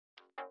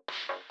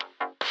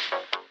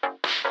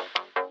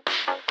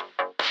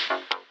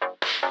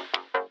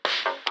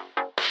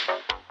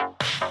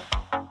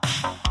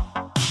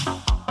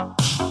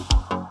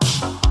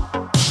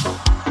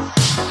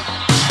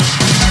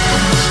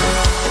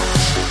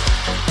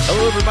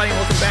Hello, everybody, and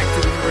welcome back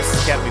to the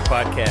Universes Academy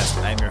podcast.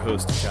 I'm your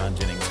host, John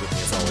Jennings. With me,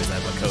 as always, I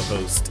have a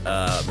co-host,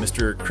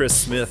 Mr. Chris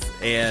Smith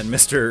and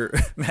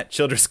Mr. Matt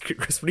Childress.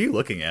 Chris, what are you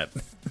looking at?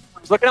 I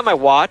was looking at my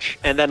watch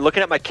and then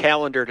looking at my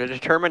calendar to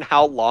determine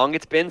how long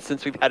it's been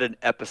since we've had an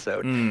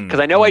episode. Because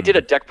I know I did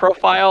a deck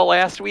profile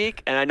last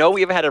week, and I know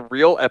we haven't had a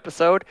real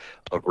episode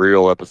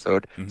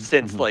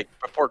since like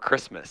before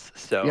Christmas.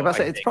 So yeah, but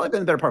it's probably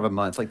been the better part of a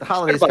month. Like the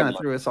holidays kind of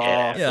threw us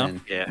off.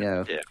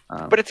 Yeah.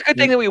 But it's a good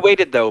thing that we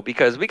waited though,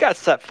 because we got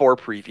Set 4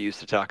 previews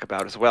to talk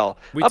about as well.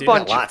 We do.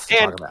 Lots to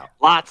talk about.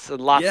 Lots and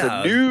lots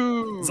of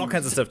news. There's all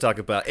kinds of stuff to talk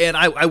about, and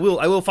I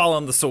will fall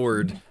on the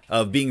sword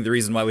of being the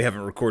reason why we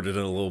haven't recorded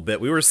in a little bit.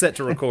 We were set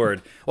to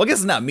record. Well, I guess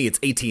it's not me. It's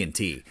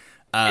AT&T.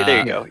 There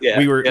you go. Yeah,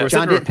 we were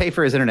John didn't pay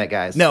for his internet,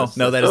 guys. No,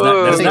 that is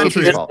not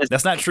true.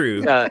 That's not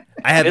true. I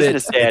have it.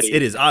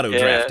 It is auto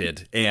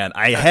drafted, and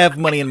I have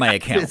money in my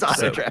account. It's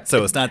auto-drafted.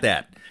 So it's not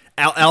that.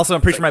 Also,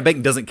 I'm pretty sure my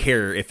bank doesn't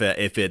care if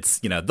it's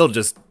they'll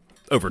just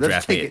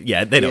overdraft me.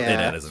 Yeah, they don't.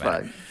 It doesn't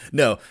matter. Fine.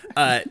 No,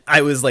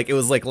 it was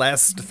like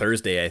last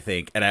Thursday, I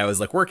think, and I was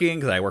like working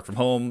because I work from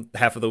home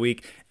half of the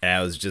week, and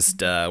I was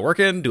just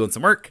working, doing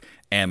some work,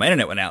 and my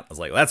internet went out. I was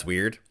like, well, that's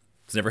weird.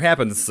 It's never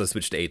happened, so I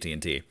switched to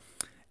AT&T,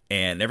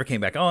 and it never came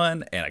back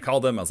on. And I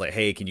called them. I was like,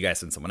 hey, can you guys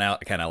send someone out?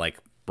 I kind of like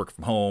work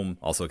from home.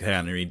 Also,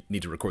 kind of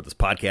need to record this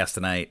podcast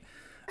tonight.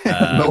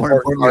 More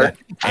importantly,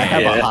 I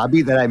have a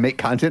hobby that I make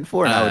content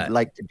for, and I would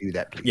like to do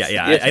that, please.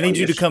 Yeah. I need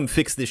you to come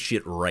fix this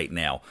shit right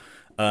now.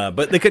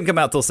 But they couldn't come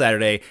out till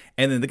Saturday.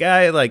 And then the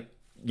guy,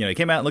 he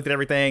came out and looked at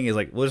everything. He's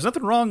like, well, there's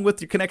nothing wrong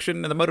with your connection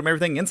and the modem,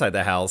 everything inside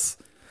the house.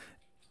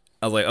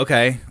 I was like,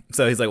 okay.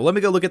 So he's like, well, let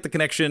me go look at the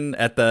connection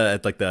at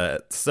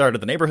the start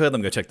of the neighborhood. Let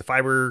me go check the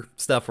fiber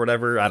stuff or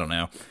whatever. I don't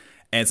know.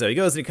 And so he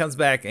goes and he comes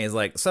back and he's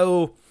like,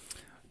 so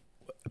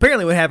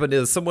apparently what happened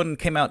is someone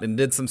came out and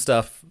did some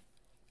stuff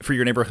for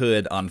your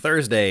neighborhood on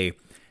Thursday.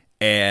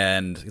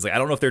 And he's like, I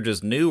don't know if they're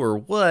just new or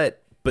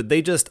what, but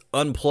they just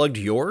unplugged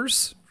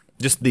yours.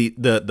 Just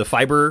the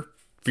fiber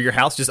for your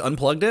house, just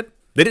unplugged it.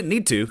 They didn't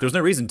need to. There's no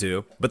reason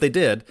to, but they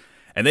did.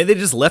 And then they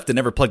just left and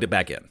never plugged it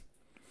back in.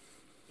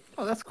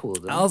 Oh, that's cool,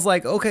 though. I was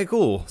like, okay,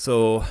 cool.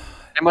 So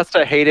I must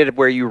have hated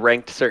where you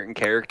ranked certain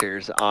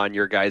characters on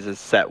your guys'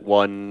 Set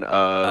 1,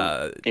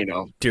 tier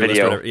list,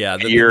 video yeah,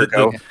 a year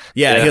ago.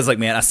 He was like,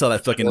 man, I saw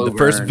that fucking the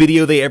first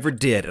video they ever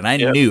did, and I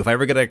knew if I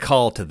ever got a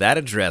call to that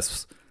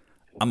address,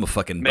 I'm a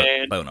fucking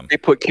bone him. They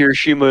put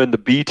Kirishima in the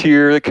B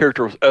tier. The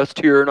character was S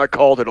tier, and I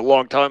called it a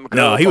long time ago.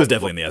 No, he was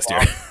definitely in the S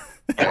tier.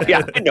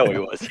 Yeah, I know he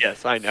was.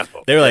 Yes, I know.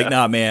 They were like,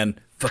 nah, man,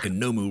 fucking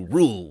Nomu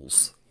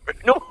rules.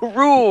 No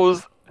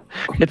rules.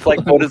 It's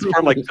like what is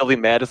from like Billy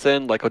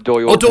Madison, like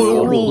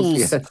Odoyo rules.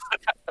 Yes.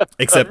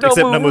 Except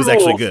Nomu's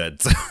actually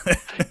good.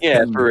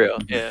 Yeah, for real.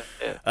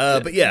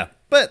 Yeah.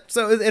 But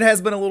so it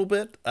has been a little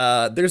bit.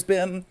 There's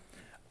been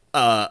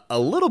a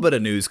little bit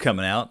of news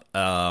coming out.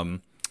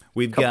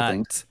 We've got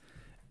things.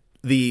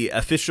 The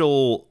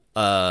official.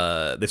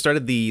 They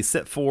started the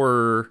Set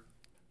 4.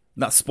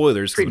 Not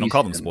spoilers, because we don't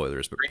call them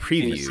spoilers, but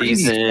previews.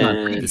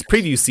 This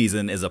preview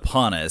season is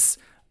upon us.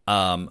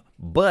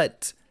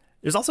 But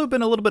there's also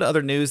been a little bit of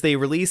other news. They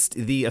released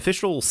the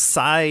official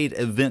side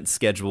event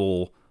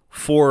schedule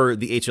for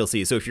the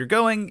HLC. So if you're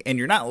going and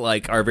you're not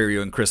like our very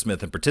own Chris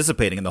Smith and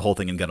participating in the whole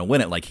thing and going to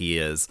win it like he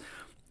is,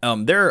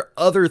 there are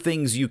other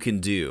things you can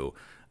do.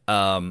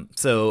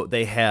 So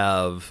they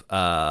have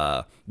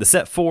the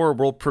Set 4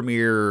 world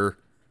premiere.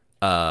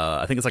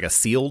 I think it's like a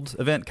sealed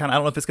event. I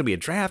don't know if it's going to be a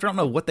draft. I don't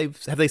know what they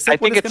said. I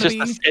think it's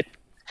just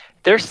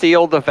their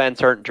sealed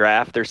events aren't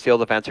draft. Their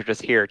sealed events are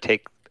just here.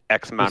 Take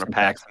X amount of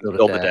packs and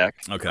build a deck.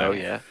 Okay. Oh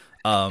yeah.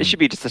 It should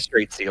be just a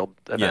straight sealed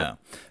event. Yeah.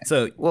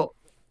 So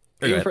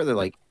even further,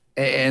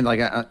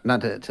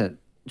 not to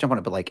jump on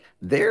it, but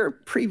they're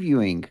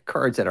previewing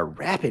cards at a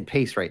rapid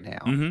pace right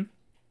now,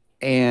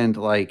 and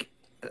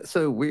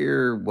so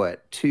we're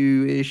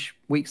 2-ish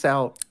weeks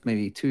out,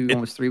 maybe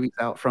almost 3 weeks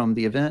out from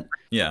the event.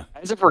 Yeah.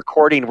 As of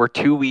recording, we're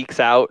 2 weeks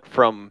out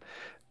from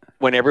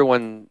when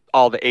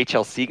all the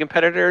HLC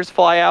competitors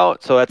fly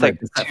out. So that's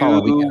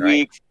 2 weekend,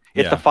 weeks.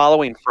 Right? It's the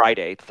following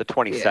Friday. It's the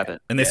 27th. Yeah.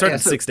 And they started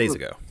 6 days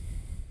ago.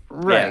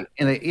 Right.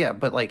 Yeah. And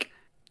but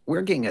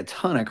we're getting a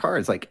ton of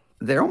cards.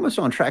 They're almost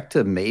on track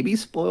to maybe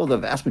spoil the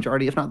vast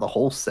majority, if not the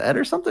whole set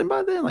or something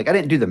by then. I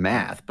didn't do the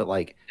math, but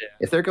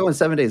if they're going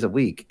 7 days a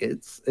week,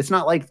 it's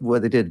not like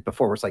what they did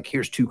before where it's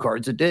here's 2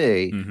 cards a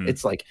day. Mm-hmm.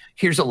 It's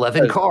here's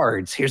 11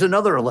 cards. Here's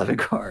another 11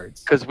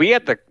 cards. Because we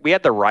had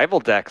the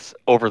rival decks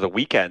over the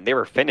weekend. They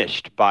were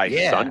finished by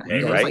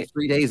Sunday, right? It's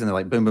 3 days and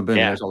they're boom, boom, boom.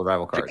 Yeah. There's all the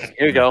rival cards.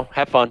 Here you go.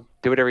 Have fun.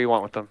 Do whatever you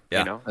want with them.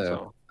 Yeah.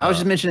 So I was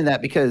just mentioning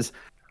that because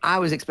I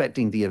was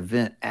expecting the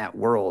event at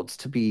Worlds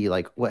to be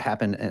what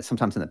happened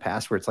sometimes in the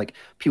past, where it's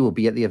people will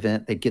be at the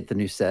event, they'd get the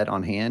new set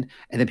on hand,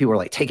 and then people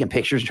are taking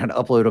pictures and trying to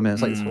upload them, and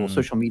it's this whole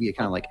social media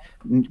kind of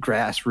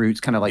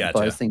grassroots kind of gotcha.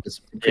 buzz thing.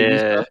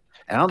 Yeah,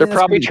 they're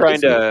probably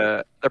trying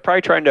to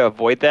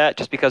avoid that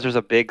just because there's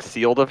a big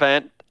sealed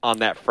event on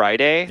that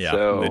Friday. Yeah,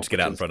 so they just get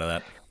out in front of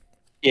that.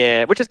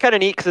 Yeah, which is kind of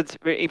neat because it's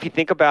if you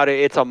think about it,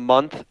 it's a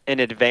month in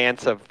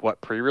advance of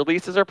what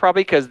pre-releases are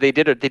probably because they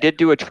did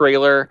do a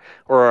trailer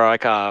or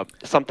like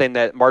something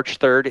that March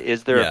 3rd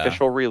is their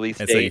official release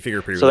and date. So you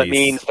figure pre-release. So that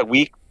means the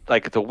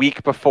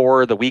week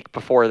before, the week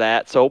before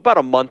that. So about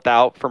a month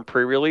out from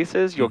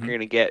pre-releases, you're going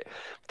to get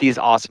these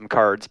awesome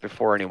cards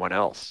before anyone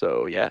else.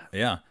 So yeah.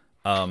 Yeah.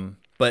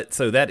 But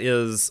so that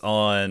is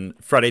on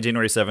Friday,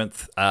 January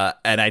 7th.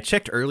 And I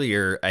checked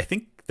earlier. I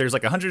think there's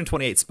like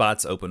 128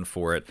 spots open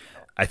for it.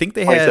 I think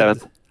they had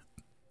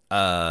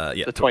 27th.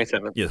 Yeah, The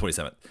 27th. Yeah, the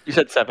 27th. You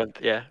said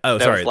 7th, yeah. Oh,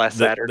 that sorry, was last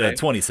Saturday. The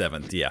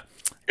 27th.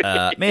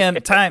 Yeah. Man,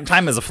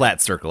 time is a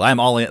flat circle. I'm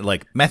all in.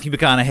 Like Matthew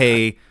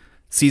McConaughey,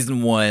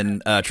 season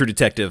 1, True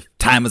Detective.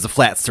 Time is a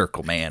flat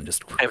circle, man.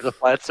 Just time is a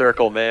flat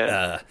circle,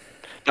 man.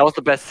 That was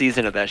the best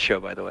season of that show,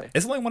 by the way.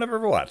 It's the only one I've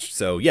ever watched.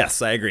 So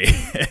yes, I agree.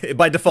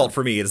 By default,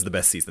 for me, it is the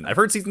best season. I've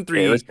heard season 3.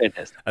 Yeah, it was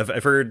fantastic.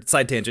 I've heard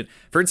side tangent.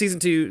 I've heard season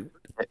 2.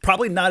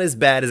 Probably not as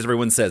bad as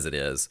everyone says it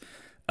is.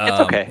 It's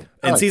okay.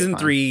 And season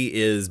 3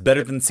 is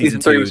better than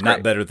season 2,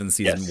 not better than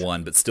season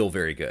 1, but still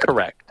very good.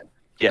 Correct.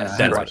 Yes,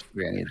 that's right.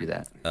 We're going to do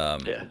that.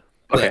 Yeah.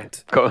 Okay.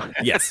 Cool.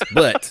 Yes,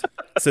 but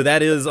so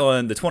that is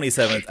on the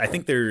 27th. I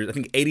think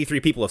 83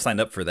 people have signed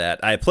up for that.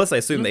 I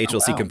assume the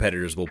HLC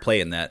competitors will play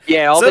in that.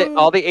 Yeah, all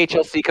the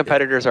HLC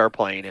competitors are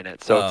playing in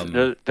it.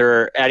 So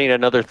they're adding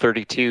another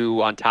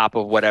 32 on top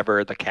of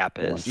whatever the cap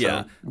is.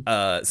 Yeah.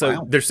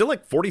 So there's still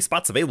like 40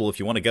 spots available if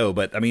you want to go,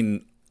 but I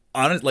mean,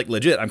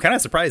 legit, I'm kind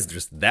of surprised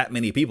there's that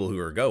many people who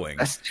are going.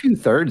 That's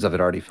 2/3 of it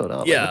already filled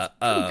up. Yeah,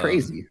 like,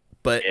 crazy.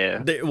 But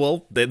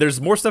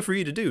there's more stuff for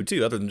you to do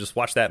too, other than just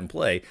watch that and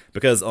play.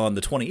 Because on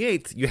the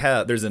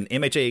 28th, there's an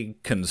MHA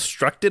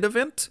constructed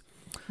event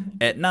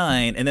at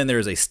 9, and then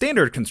there's a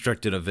standard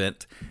constructed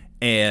event.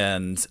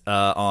 And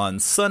on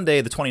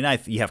Sunday, the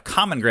 29th, you have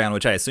Common Ground,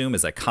 which I assume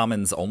is a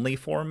commons only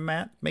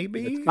format,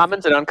 maybe? It's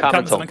commons and uncommons.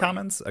 Commons and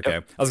uncommons? Okay.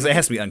 Yep. I was going to say it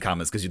has to be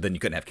uncommons because then you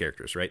couldn't have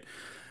characters, right?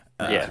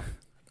 Yeah.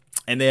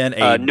 And then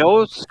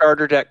no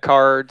starter deck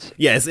cards.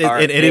 Yes,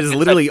 it is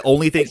literally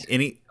only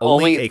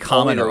a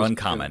common or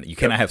uncommon. You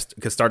cannot have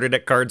because starter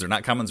deck cards are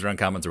not commons or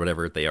uncommons or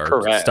whatever they are.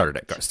 Correct. Starter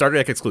deck cards, starter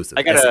deck exclusive.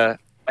 I got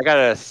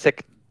a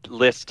sick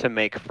list to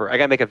make I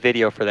got to make a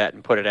video for that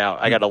and put it out.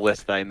 I got a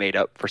list that I made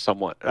up for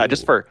someone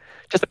just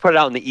to put it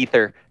out in the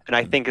ether, and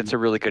I think it's a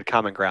really good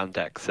Common Ground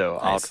deck. So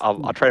nice.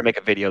 I'll try to make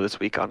a video this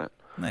week on it.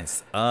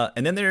 Nice.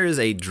 And then there is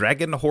a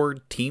Dragon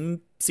Horde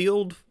team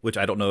sealed, which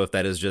I don't know if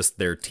that is just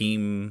their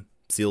team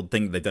sealed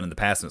thing they've done in the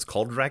past and it's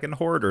called Dragon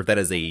Horde, or if that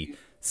is a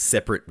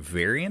separate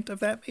variant of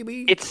that,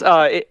 maybe. It's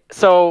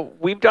so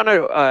we've done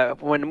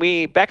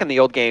back in the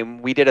old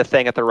game, we did a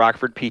thing at the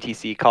Rockford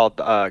PTC called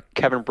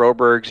Kevin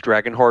Broberg's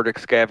Dragon Horde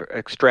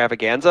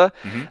Extravaganza.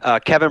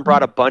 Kevin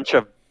brought a bunch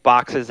of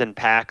boxes and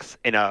packs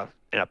in a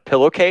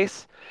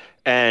pillowcase,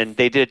 and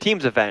they did a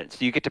teams event,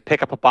 so you get to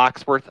pick up a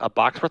box worth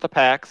of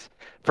packs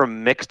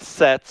from mixed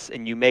sets,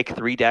 and you make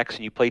 3 decks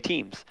and you play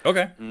teams.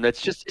 Okay. And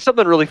it's just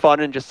something really fun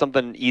and just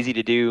something easy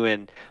to do,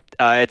 and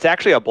it's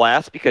actually a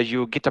blast because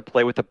you get to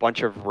play with a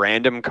bunch of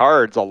random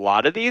cards. A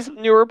lot of these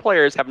newer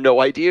players have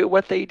no idea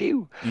what they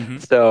do.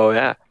 So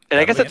yeah, and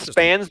I guess it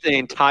spans the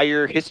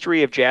entire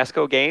history of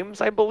Jasco games,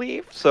 I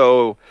believe.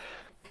 So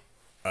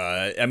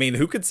I mean,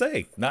 who could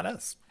say? Not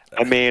us.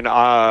 I mean,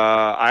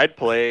 I'd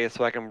play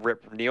so I can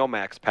rip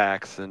Neomax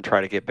packs and try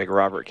to get Big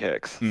Robert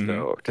kicks.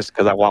 So just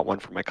because I want one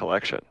for my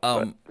collection.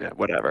 But, yeah,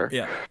 whatever.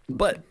 Yeah.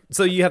 But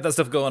so you have that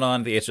stuff going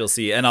on at the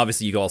HLC, and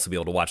obviously you can also be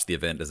able to watch the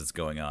event as it's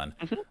going on.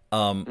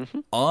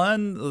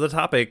 On the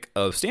topic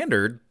of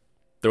Standard,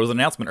 there was an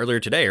announcement earlier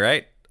today,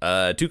 right?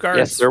 2 cards.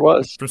 Yes, there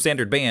was. From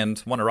Standard banned,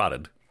 1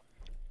 eroded.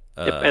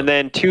 And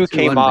then 2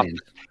 came off,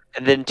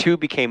 and then 2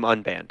 became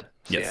unbanned.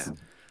 So, yes. Yeah.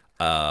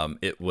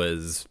 It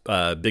was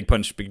Big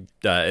Punch. Big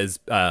Shot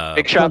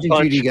Punch.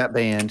 Judy got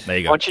banned. There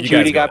you go. Punch and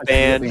Judy got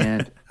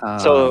banned.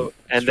 So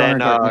and then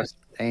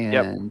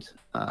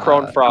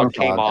Crone Frog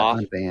came off.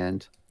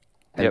 Unbanned.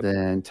 And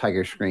then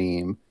Tiger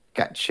Scream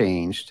got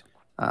changed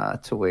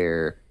to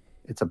where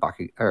it's a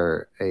Baku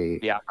or a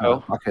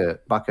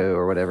Baku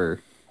or whatever.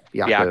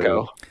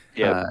 Yako.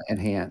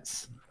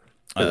 Enhance.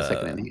 For the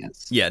second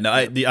enhance. Yeah, no,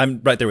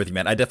 I'm right there with you,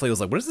 man. I definitely was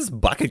like, what is this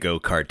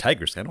Bakugo card?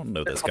 Tigers? I don't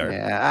know this card.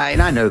 Yeah,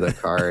 I know the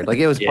card. Like,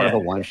 it was part of a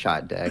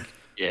one-shot deck.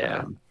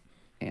 Yeah.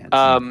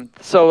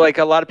 So, like,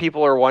 a lot of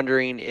people are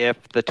wondering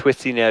if the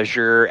Twisting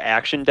Azure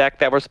action deck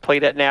that was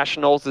played at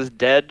Nationals is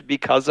dead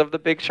because of the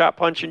Big Shot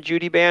Punch and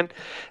Judy ban.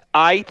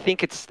 I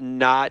think it's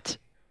not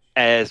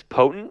as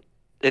potent.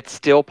 It's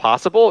still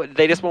possible.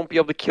 They just won't be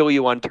able to kill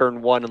you on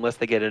turn 1 unless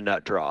they get a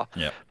nut draw.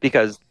 Yeah.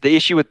 Because the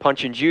issue with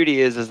Punch and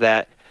Judy is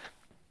that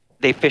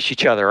they fish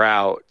each other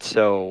out.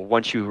 So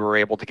once you were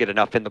able to get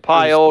enough in the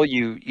pile,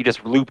 you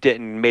just looped it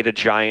and made a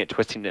giant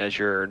Twisting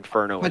Azure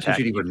Inferno attack. Punch and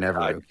Judy were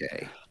never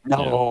okay.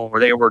 No,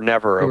 they were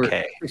never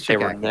okay. They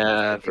were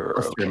never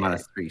okay.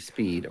 -3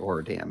 speed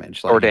or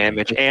damage.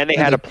 And they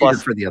had a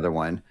plus for the other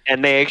one.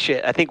 And they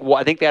actually, I think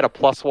they had a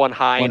 +1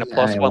 high and a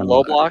 +1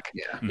 low block.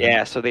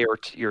 Yeah, so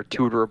you're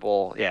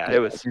tutorable. Yeah, it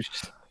was.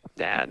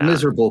 Nah.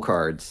 Miserable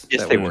cards.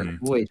 Yes, that they were were.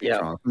 way too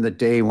strong from the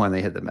day one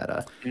they hit the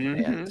meta.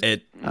 Mhm.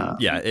 It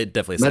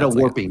definitely Meta sounds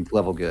like warping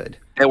level good.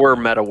 They were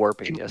meta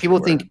warping. Yes, People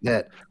they were. think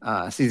that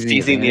seizing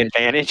Seizing the the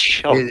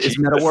advantage. Oh, is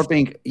meta Jesus.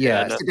 warping.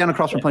 Yeah, no. sit down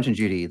across from Punch and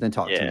Judy, then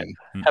talk to me.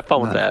 Have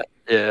fun with No. that.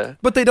 Yeah.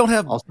 But they don't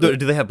have. Also- Do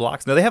they have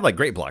blocks? No, they have like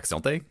great blocks,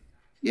 don't they?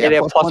 Yeah, they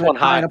have plus one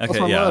high. and a plus Okay,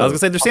 one yeah. low. I was gonna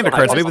say they're standard Plus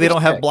cards. one Maybe high. they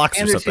don't have blocks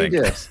or And they're something.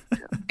 two discs.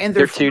 And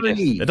they're They're two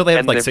free. Don't they have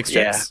And like they're- 6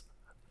 yeah. checks?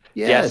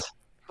 Yes.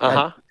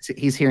 Uh-huh.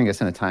 He's hearing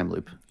us in a time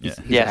loop. Yeah.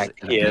 Yes,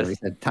 acting he up is. He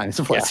said time is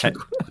a flat Yeah.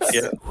 circle.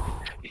 Yeah.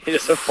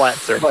 It's a flat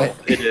circle. But,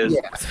 It is.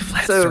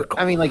 yeah. So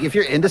I mean, like if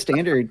you're into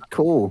standard,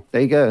 cool.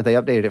 There you go. They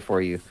updated it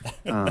for you.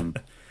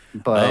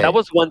 But That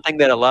was one thing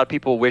that a lot of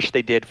people wish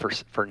they did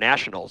for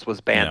nationals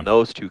was ban Yeah.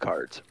 those two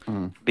cards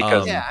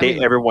because Yeah, I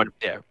mean- everyone.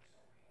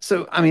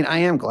 so I mean, I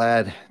am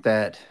glad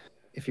that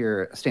if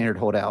you're a standard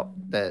holdout,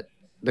 that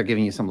they're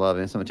giving you some love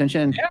and some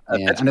attention. Yeah,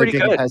 and that's I know pretty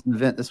Jacob good. has an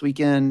event this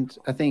weekend.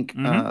 I think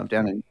down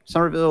in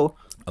Somerville.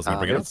 I was gonna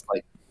bring it up. It's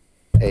like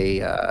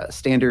a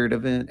standard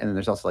event, and then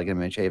there's also like an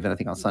MHA event, I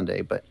think, on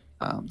Sunday. But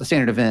the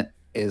standard event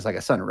is like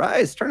a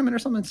sunrise tournament or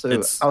something. So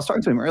I was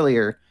talking to him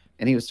earlier,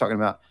 and he was talking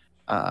about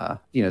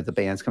the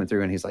bands coming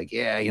through, and he's like,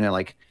 yeah,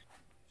 like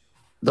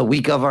the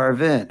week of our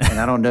event, and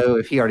I don't know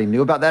if he already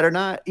knew about that or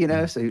not,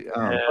 So,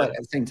 but at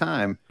the same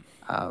time,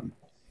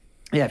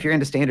 if you're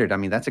into standard, I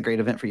mean, that's a great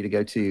event for you to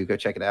go to. Go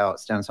check it out.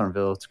 It's down in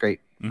Somerville. It's great,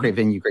 great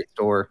venue, great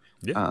store.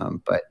 Yeah.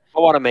 But I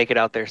want to make it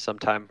out there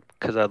sometime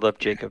because I love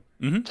Jacob.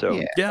 So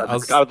Yeah.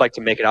 I would like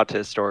to make it out to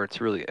his store. It's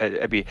really,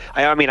 I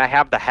mean, I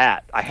have the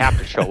hat. I have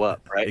to show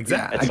up, right?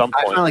 Exactly. At some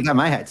I point. finally got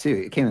my hat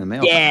too. It came in the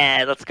mail.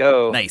 Yeah, let's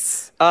go.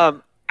 Nice.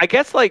 I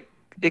guess like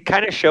it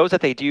kind of shows that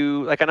they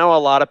do. Like I know a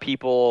lot of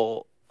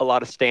people, a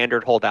lot of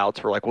standard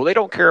holdouts were like, well, they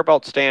don't care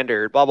about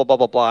standard. Blah blah blah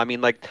blah blah. I mean,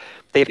 like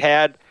they've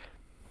had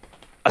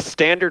a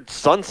standard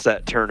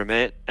sunset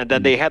tournament, and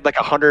then they had like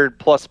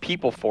 100+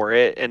 people for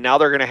it, and now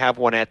they're going to have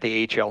one at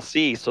the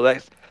HLC. So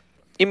that's,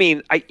 I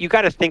mean, you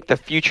got to think the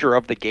future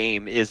of the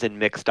game is in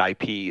mixed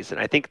IPs, and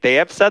I think they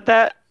have said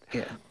that.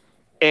 Yeah.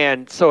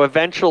 And so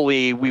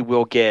eventually we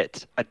will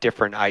get a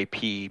different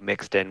IP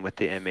mixed in with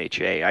the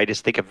MHA. I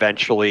just think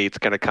eventually it's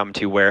going to come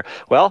to where,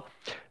 well,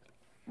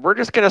 we're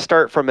just going to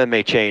start from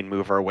MHA and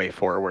move our way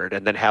forward,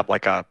 and then have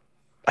like a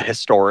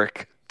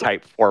historic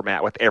type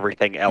format with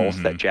everything else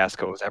that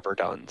Jasco has ever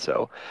done.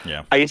 So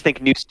Yeah. I just think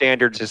new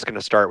standards is going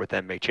to start with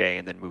MHA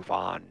and then move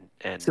on.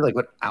 And See, like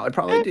what I would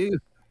probably do,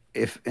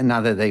 and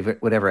not that they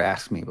would ever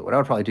ask me, but what I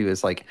would probably do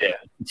is like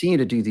continue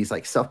to do these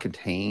like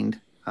self-contained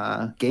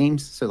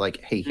games. So like,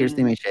 hey, here's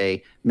the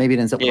MHA. Maybe it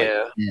ends up with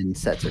like 10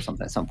 sets or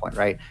something at some point,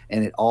 right?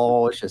 And it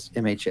all is just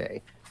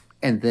MHA,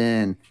 and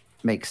then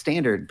make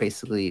standard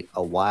basically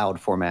a wild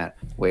format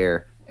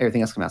where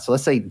everything else comes out. So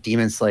let's say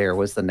Demon Slayer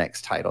was the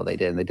next title they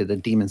did, and they did the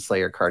Demon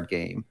Slayer card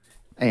game,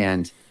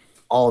 and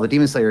all the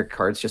Demon Slayer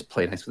cards just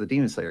play nice with the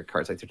Demon Slayer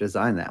cards, like they're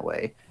designed that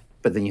way.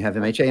 But then you have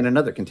MHA in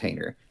another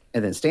container,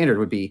 and then standard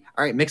would be,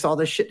 all right, mix all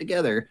this shit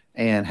together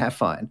and have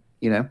fun,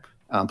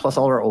 plus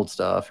all our old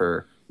stuff,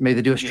 or maybe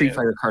they do a Street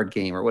Fighter card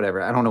game or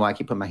whatever. I don't know why I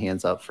keep putting my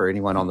hands up for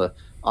anyone on the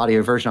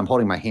audio version. I'm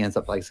holding my hands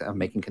up like I'm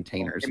making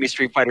containers. give me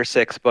Street Fighter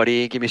 6,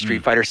 buddy. Give me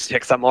Street Fighter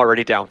 6. I'm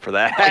already down for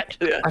that.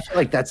 I feel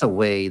like that's a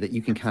way that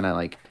you can kind of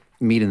like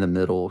meet in the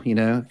middle,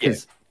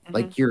 because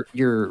like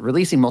you're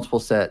releasing multiple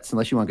sets,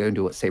 unless you want to go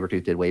into what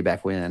Sabretooth did way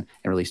back when and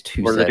release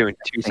two Or sets. they're doing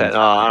two sets.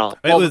 I don't.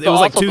 It was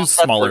like also two those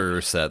sets were-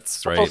 smaller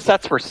sets, right? Those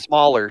sets were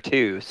smaller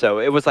too, so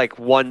it was like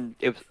one.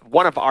 It was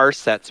one of our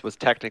sets was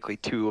technically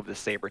two of the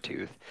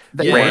Sabretooth.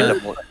 They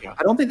Random. were-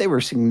 I don't think they were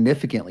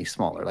significantly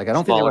smaller. Like I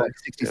don't think they were Smaller, like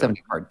 60,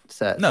 70 card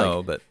sets. No,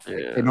 Like, but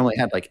they normally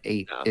had like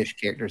 8-ish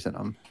characters in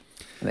them.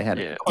 And they had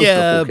close to a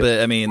yeah, full but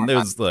I mean, there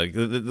was like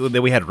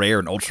we had rare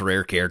and ultra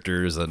rare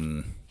characters,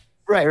 and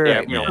right.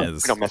 Yeah, You we know,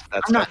 don't mess with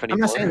that I'm not, stuff anymore. I'm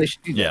not saying they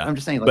should do that. Yeah. I'm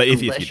just saying, like, But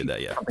if you unless did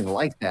that, yeah. something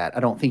like that, I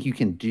don't think you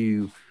can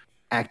do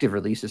active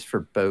releases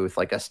for both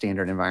like a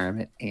standard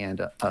environment and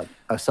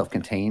a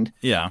self-contained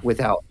yeah,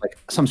 without like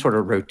some sort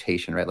of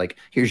rotation, right? Like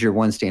here's your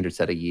one standard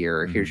set a year,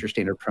 or here's your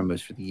standard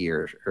promos for the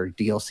year, or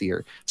DLC,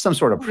 or some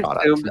sort of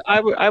product.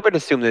 I would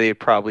assume that they'd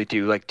probably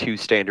do like two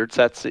standard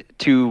sets,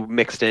 two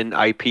mixed in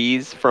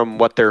IPs from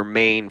what their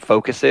main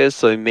focus is.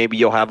 So maybe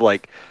you'll have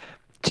like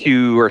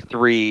 2 or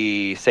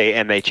 3, say,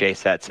 MHA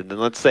sets, and then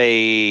let's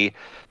say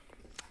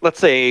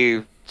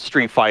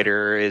Street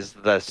Fighter is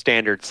the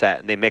standard set,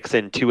 and they mix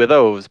in 2 of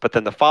those. But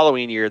then the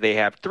following year they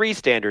have 3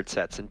 standard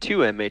sets and 2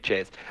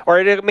 MHAs, or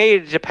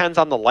it depends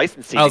on the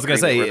licensing. I was gonna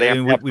agreement, say, where they I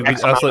mean, have to we have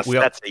X amount also- of we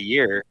al- sets a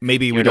year.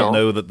 maybe we you don't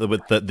know? know that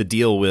with the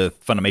deal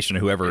with Funimation or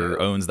whoever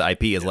owns the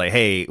IP is like,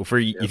 hey, if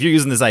you're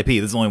using this IP,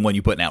 this is the only one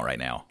you putting out right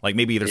now. Like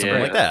maybe there's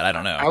something like that. I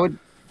don't know.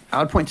 I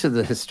would point to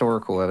the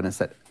historical evidence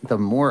that the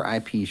more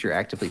IPs you're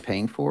actively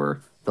paying for,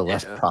 the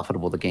less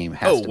profitable the game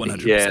has to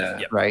 100%. be. Yeah.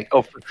 Yeah. Right.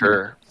 Oh, for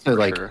sure. So for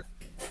like, sure.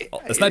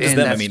 It's not just and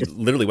them. I that's mean, just-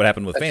 literally what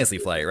happened with Fantasy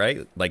Flight,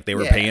 right? Like they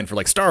were Yeah. paying for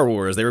like Star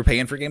Wars, they were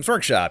paying for Games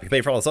Workshop, you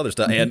pay for all this other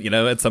stuff, and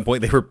at some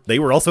point they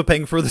were also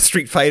paying for the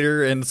Street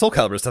Fighter and Soul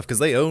Calibur stuff because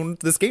they owned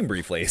this game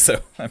briefly.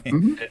 So I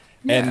mean,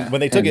 And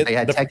when they took it, they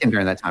had Tekken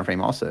during that time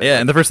frame also. Yeah,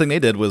 and the first thing they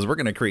did was we're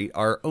going to create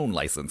our own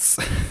license.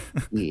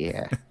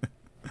 Yeah.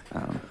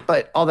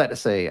 But all that to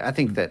say, I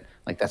think that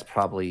like that's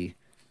probably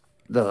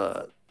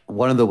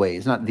one of the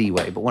ways, not the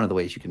way, but one of the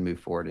ways you can move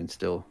forward and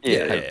still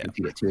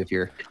compete it too. If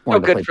you're still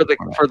good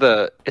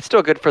it's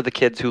still good for the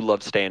kids who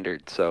love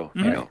standard. So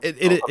you know,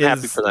 I'm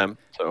happy for them.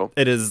 So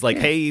it is like,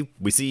 hey,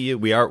 we see you.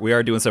 We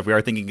are doing stuff. We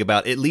are thinking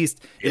about at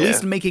least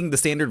making the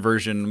standard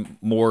version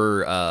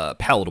more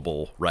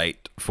palatable, right?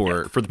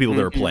 For the people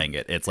that are playing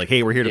it. It's like,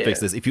 hey, we're here to fix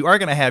this. If you are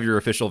going to have your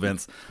official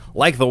events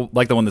like the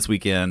one this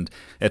weekend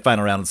at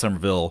Final Round in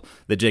Somerville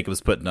that Jacob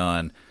was putting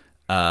on,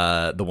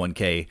 the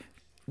 1K,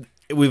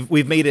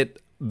 we've made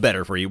it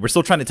better for you. We're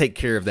still trying to take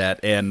care of that,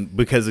 and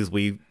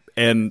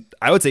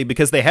I would say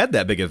because they had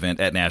that big event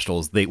at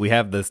Nationals, we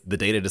have the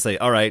data to say,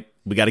 all right,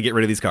 we got to get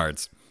rid of these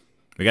cards.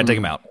 We got to take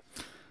them out.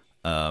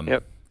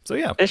 So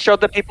yeah, it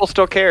showed that people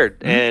still cared,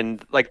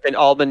 and like then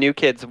all the new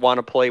kids want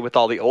to play with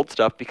all the old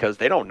stuff because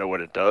they don't know what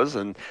it does,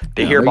 and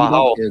they hear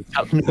about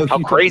how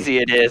crazy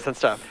it is and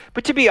stuff.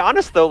 But to be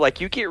honest, though,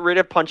 like you get rid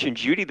of Punch and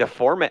Judy, the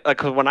format. Like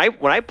 'cause when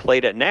I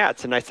played at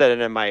Nats, and I said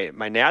it in my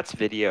Nats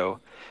video.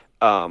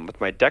 With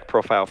my deck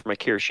profile for my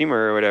Kirishima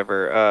or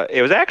whatever,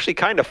 it was actually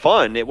kind of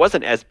fun. It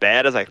wasn't as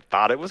bad as I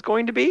thought it was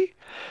going to be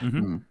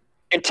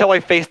until I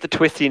faced the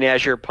Twisting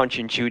Azure Punch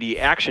and Judy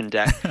action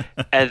deck.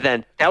 And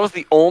then that was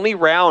the only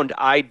round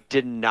I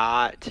did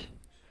not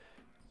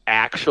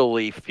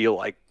actually feel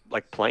like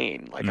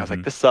playing. Like I was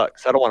like, this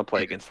sucks. I don't want to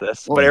play against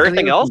this. But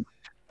everything else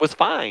was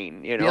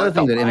fine. You know, the other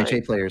thing that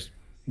MHA players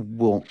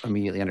won't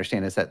immediately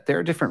understand is that there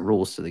are different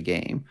rules to the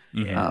game.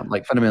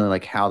 Like fundamentally,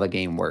 like how the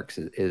game works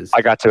is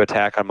I got to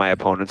attack on my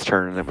opponent's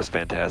turn, and it was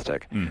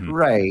fantastic.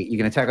 Right, you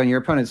can attack on your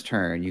opponent's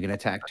turn, you can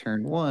attack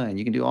turn one,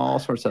 you can do all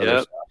sorts of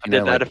other stuff. I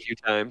did that a few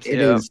times.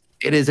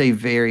 It is a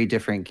very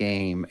different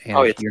game,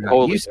 and if you're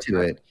not used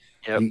to it,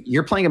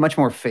 you're playing a much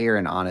more fair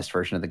and honest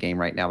version of the game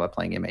right now by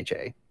playing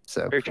MHA.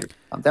 So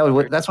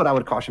that's what I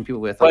would caution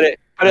people with. But it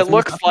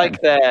looks like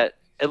that.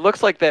 It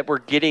looks like that we're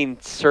getting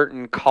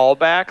certain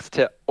callbacks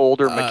to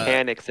older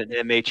mechanics in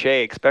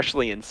MHA,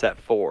 especially in set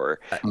 4.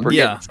 We're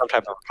getting some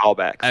type of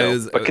callback.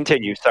 So, but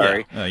continue.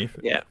 Sorry.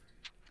 Yeah.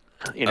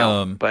 You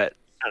know, but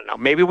I don't know.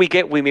 Maybe we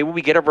get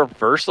a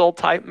reversal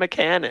type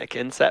mechanic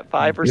in set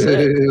 5 or 6.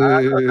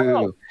 I don't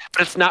know.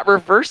 But it's not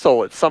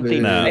reversal. It's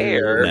something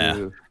there.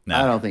 No.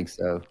 I don't think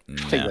so.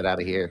 Take that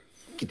out of here.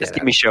 Just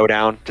give me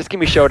Showdown. Just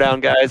give me Showdown,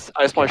 guys.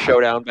 I just want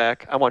Showdown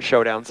back. I want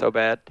Showdown so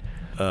bad.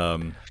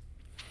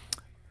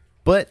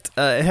 But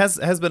it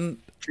has been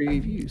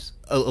reviews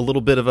a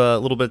little bit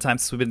of time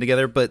since we've been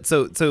together. But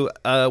so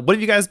what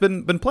have you guys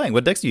been playing?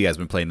 What decks have you guys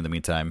been playing in the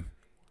meantime?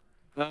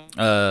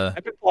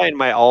 I've been playing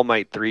my All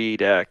Might 3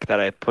 deck that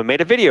I made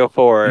a video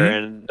for,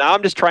 and now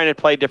I'm just trying to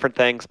play different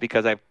things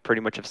because I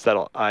pretty much have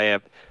settled. I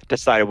have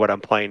decided what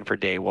I'm playing for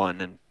day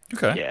 1, and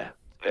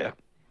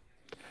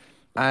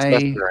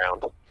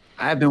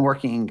I've been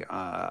working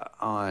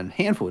on a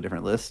handful of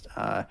different lists.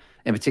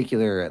 In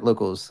particular, at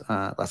locals,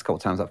 last couple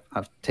of times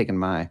I've taken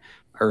my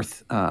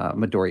Earth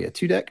Midoriya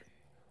 2 deck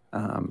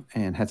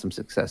and had some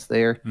success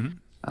there.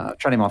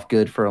 Tried him off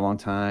good for a long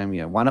time.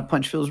 You know, Wind Up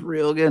Punch feels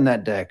real good in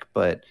that deck,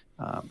 but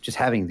just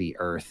having the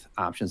Earth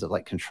options of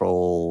like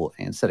control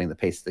and setting the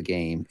pace of the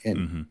game,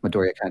 and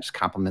Midoriya kind of just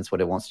complements what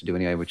it wants to do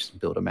anyway, which is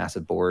build a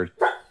massive board.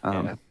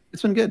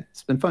 It's been good.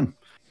 It's been fun.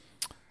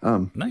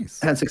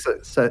 Nice. Had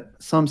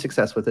some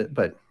success with it,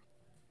 but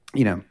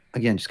you know,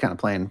 again, just kind of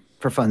playing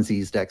for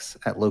funsies decks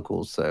at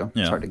locals, so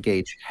it's hard to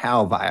gauge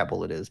how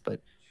viable it is. But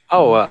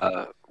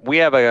we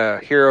have a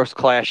Heroes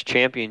Clash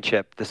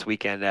Championship this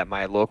weekend at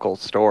my local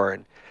store,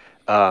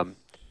 and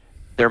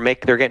they're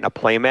getting a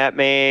playmat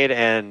made,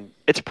 and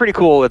it's pretty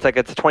cool. It's a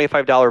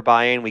 $25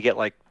 buy-in. We get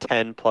like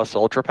 10 plus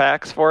ultra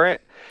packs for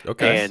it.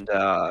 Okay. And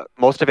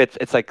most of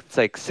it's like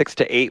 6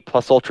 to 8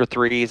 plus ultra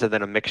 3s, and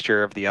then a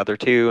mixture of the other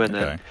 2, and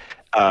then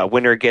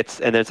winner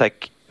gets, and there's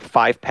like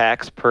 5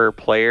 packs per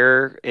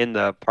player in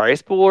the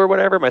prize pool or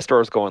whatever. My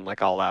store's going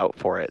like all out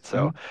for it.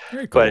 So,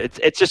 very cool. But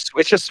it's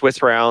just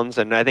Swiss rounds,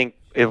 and I think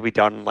it'll be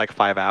done in like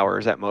 5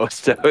 hours at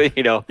most. So,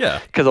 you know,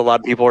 because a lot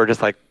of people are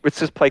just like, let's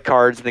just play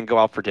cards and then go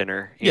out for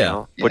dinner. You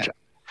know,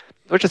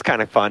 which is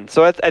kind of fun.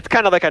 So it's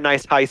kind of like a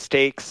nice high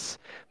stakes.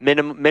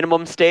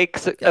 Minimum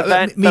stakes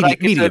event,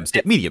 medium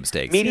stakes, mid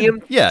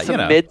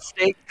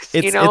stakes,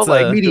 it's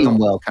like medium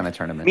weld kind of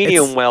tournament.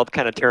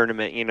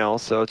 You know,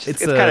 so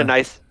it's kind of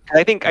nice.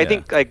 I think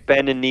like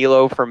Ben and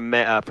Nilo from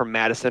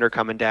Madison are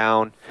coming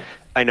down.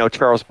 I know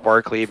Charles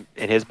Barkley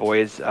and his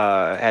boys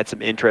had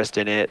some interest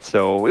in it,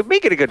 so we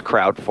make it a good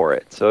crowd for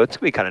it. So it's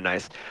gonna be kind of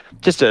nice,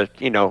 just to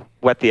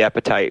whet the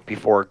appetite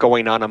before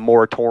going on a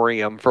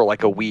moratorium for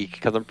like a week,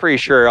 because I'm pretty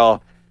sure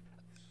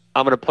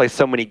I'm going to play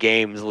so many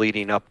games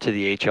leading up to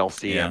the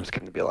HLC. I'm just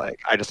going to be like,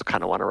 I just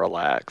kind of want to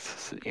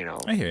relax,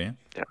 I hear you.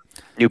 Yeah.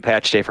 New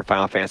patch day for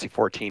Final Fantasy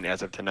 14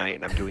 as of tonight,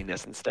 and I'm doing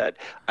this instead.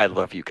 I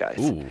love you guys.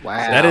 Ooh,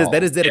 Wow.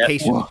 that is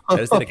dedication. Yeah. That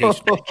is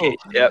dedication.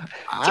 Yep.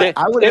 I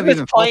would Tim have is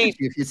even playing. faulted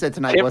you if you said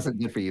tonight wasn't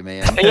good for you,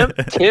 man.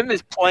 Tim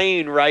is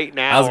playing right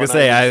now. I was gonna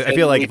say, I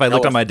feel like if I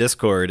looked on my my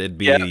Discord, it'd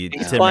be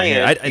he's Tim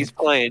playing. right here. He's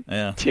playing.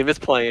 Yeah. Tim is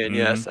playing,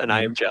 yes, and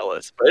I am mhm.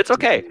 jealous, but it's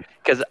okay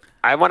because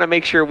I want to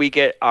make sure we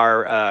get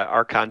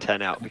our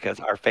content out because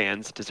our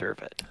fans deserve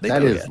it.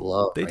 That is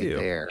love They right do.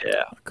 there.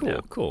 Yeah.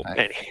 Cool.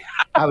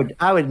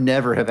 I would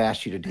never have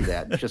asked you to do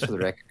that, just for the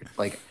record.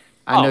 Like,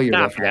 I know you're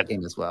rough for that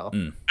game as well.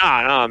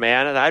 No,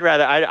 man.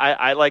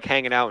 I like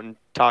hanging out and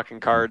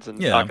talking cards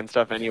and talking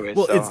stuff anyway.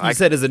 Well, so you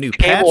said as a new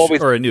patch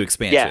or a new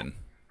expansion?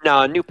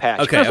 No, a new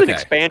patch. Okay, If it was an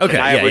expansion. Okay,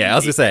 I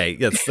was gonna say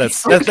that's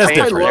I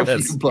different. love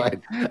That's, you,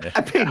 but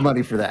I paid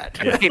money for that.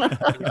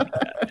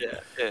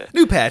 Yeah.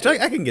 new patch.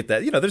 I can get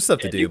that. There's stuff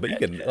to do, but you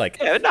can like.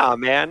 Yeah, no,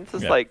 man. It's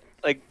just like.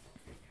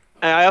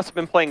 I also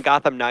been playing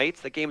Gotham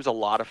Knights. That game's a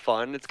lot of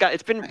fun.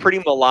 It's been pretty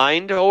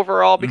maligned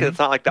overall because it's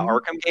not like the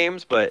Arkham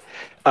games, but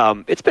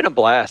it's been a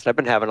blast. I've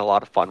been having a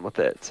lot of fun with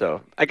it.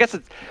 So I guess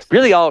it's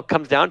really all it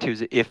comes down to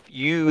is if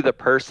you, the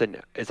person,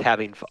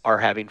 are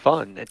having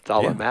fun. It's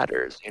all that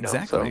matters.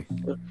 Exactly.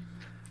 So.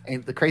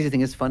 And the crazy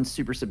thing is, fun's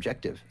super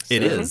subjective. So.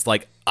 It is.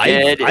 Like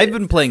I've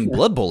been playing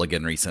Blood Bowl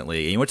again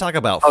recently, and you want to talk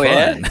about fun?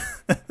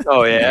 Yeah?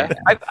 Oh yeah.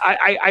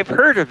 I've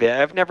heard of it.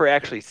 I've never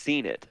actually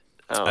seen it.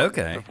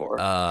 Okay. Before.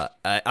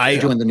 I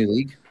joined the new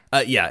league.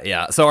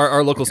 Yeah. So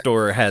our local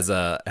store has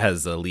a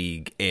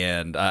league,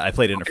 and I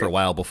played in it for a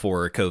while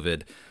before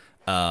COVID.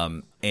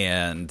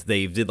 And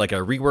they did like a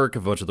rework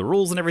of a bunch of the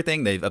rules and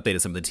everything. They've updated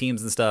some of the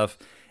teams and stuff.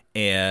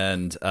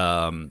 And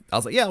I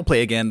was like, yeah, I'll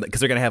play again because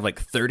they're gonna have like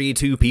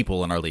 32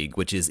 people in our league,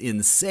 which is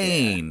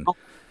insane.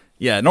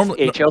 Yeah,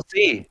 normally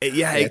HLC.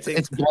 Yeah,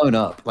 it's blown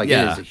up. Like it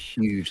is a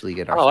huge league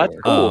at our store.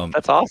 That's cool.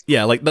 That's awesome.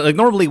 Yeah, like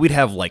normally we'd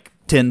have like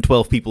 10,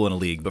 12 people in a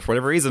league, but for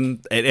whatever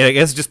reason, and I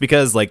guess just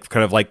because like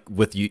kind of like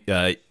with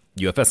UFS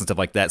and stuff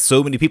like that,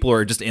 so many people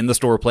are just in the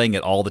store playing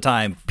it all the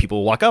time.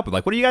 People walk up and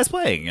like, what are you guys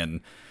playing?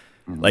 And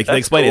like they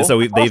explain it, so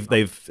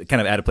they've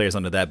kind of added players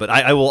onto that. But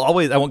I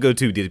won't go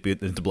too deep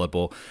into Blood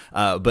Bowl,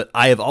 but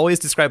I have always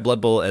described Blood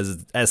Bowl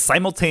as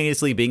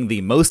simultaneously being the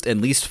most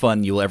and least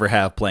fun you'll ever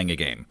have playing a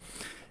game.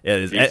 It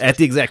is at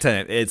the exact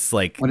time. It's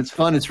like when it's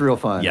fun, it's real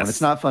fun. Yes. When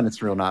it's not fun,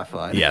 it's real not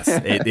fun. Yes,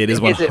 it is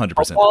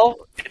 100%.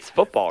 It's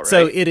football, right?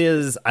 So it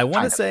is. I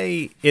want to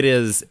say it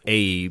is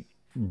a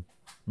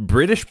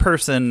British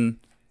person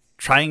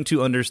trying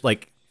to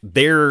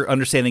their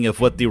understanding of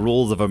what the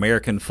rules of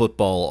American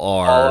football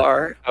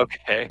are.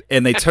 Okay.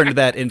 And they turned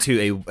that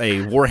into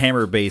a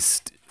Warhammer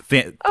based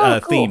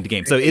themed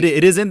game. So it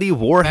is in the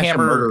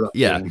Warhammer.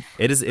 Yeah,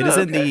 it is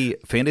in the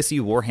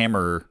Fantasy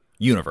Warhammer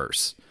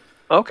universe.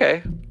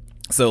 Okay.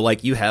 So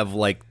like you have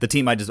like the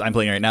team I'm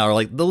playing right now are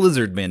like the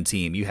Lizardmen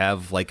team. You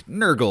have like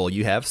Nurgle.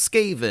 You have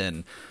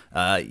Skaven.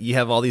 You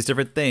have all these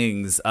different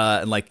things.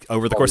 And like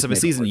over the course of a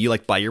season, you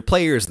like buy your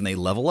players and they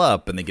level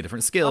up and they get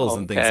different skills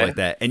and things like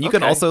that. And you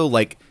can also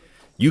like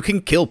you can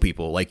kill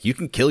people. Like you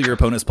can kill your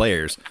opponent's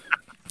players.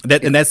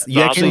 That's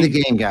you actually in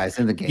the game, guys.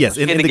 In the game. Yes,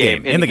 in the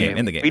game. In the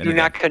game. We do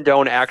not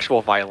condone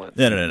actual violence.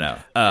 No.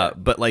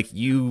 But like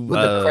you,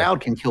 the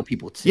crowd can kill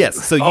people too.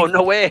 Yes. So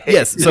no way.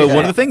 Yes. So one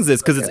of the things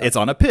is because it's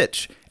on a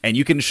pitch, and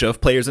you can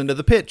shove players into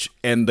the pitch,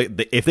 and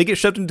if they get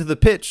shoved into the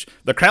pitch,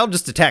 the crowd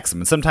just attacks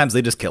them, and sometimes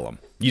they just kill them.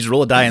 You just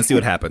roll a die and see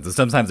what happens, and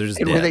sometimes they're just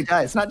dead. When they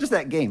die, it's not just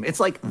that game; it's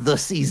like the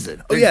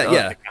season. Oh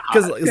yeah.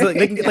 Because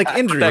they can get like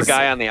injuries. Put that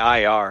guy on the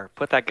IR.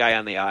 Put that guy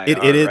on the IR.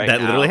 It is right that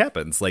now. literally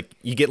happens. Like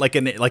you get like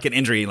an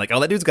injury, and like, oh,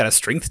 that dude's got a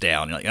strength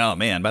down. You're like, oh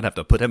man, I'm about to have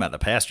to put him out in the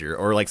pasture.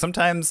 Or like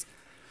sometimes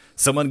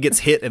someone gets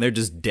hit and they're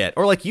just dead.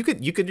 Or like your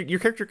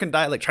character can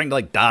die like trying to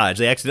like dodge.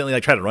 They accidentally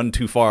like try to run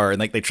too far and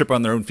like they trip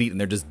on their own feet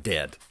and they're just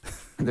dead.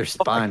 Their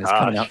spine is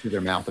coming out through their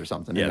mouth or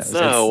something. Yes.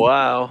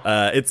 Wow.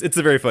 It's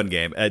a very fun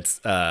game.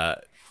 It's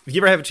if you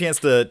ever have a chance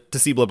to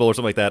see Blood Bowl or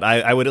something like that,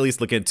 I would at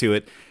least look into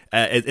it.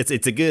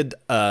 It's a good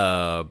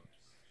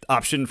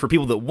option for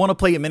people that want to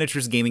play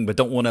miniatures gaming but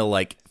don't want to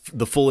like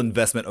the full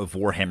investment of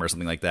Warhammer or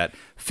something like that.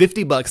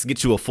 $50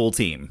 gets you a full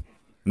team.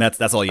 And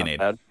that's all you need.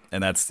 Bad.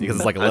 And that's because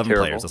it's like 11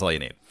 players. That's all you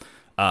need.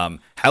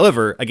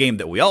 However, a game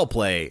that we all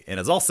play and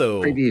is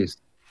also previews.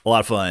 A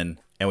lot of fun,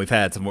 and we've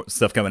had some more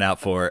stuff coming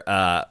out for.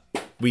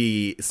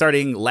 We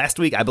starting last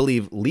week, I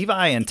believe,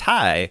 Levi and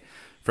Ty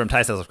from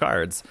Ty's House of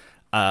Cards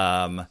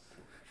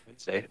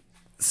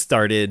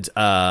started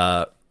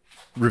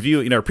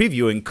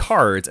previewing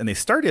cards, and they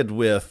started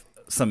with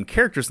some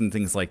characters and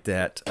things like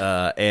that.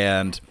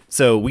 And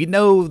so we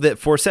know that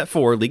for set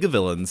 4, League of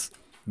Villains,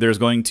 there's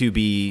going to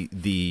be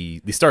the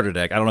starter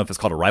deck. I don't know if it's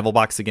called a rival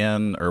box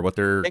again or what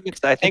they're.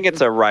 I think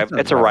it's a rival.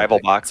 It's a rival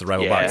box. It's a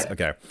rival box.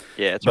 Okay.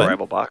 Yeah, it's a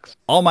rival box.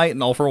 All Might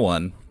and All for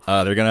One.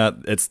 They're gonna.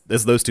 It's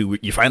those two.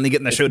 You finally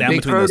getting the showdown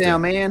between those two.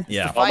 Man.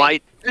 Yeah. All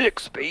Might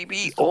 6,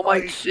 baby. All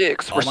Might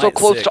 6. We're so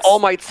close to All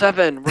Might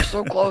 7. We're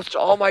so close to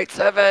All Might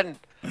 7.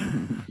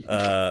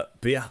 But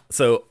yeah.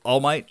 So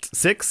All Might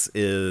 6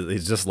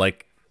 is just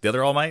like the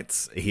other All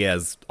Mights. He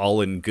has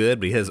All in Good,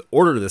 but he has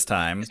Order this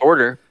time.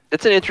 Order.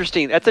 That's an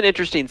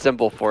interesting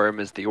symbol for him.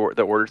 Is the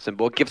order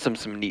symbol? It gives him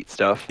some neat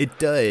stuff. It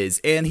does,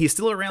 and he's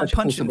still around Such a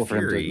cool Punch symbol and for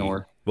him to Fury.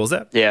 ignore. What was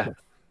that? Yeah.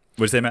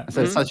 What'd you say, Matt?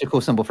 So it's such a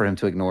cool symbol for him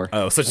to ignore.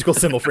 Oh, such a cool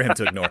symbol for him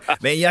to ignore.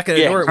 Man, you're not gonna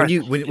Yeah. ignore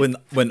it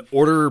when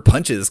Order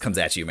Punches comes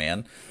at you,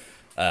 man.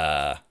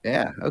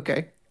 Yeah.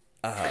 Okay.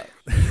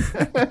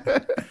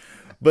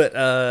 But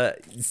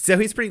so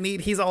he's pretty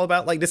neat. He's all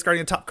about like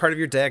discarding the top card of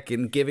your deck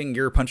and giving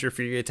your Punch or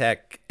Fury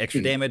attack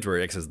extra damage, where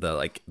X is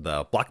the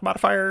block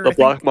modifier. The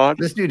block mod.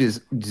 This dude is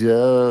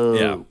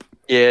dope.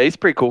 Yeah, he's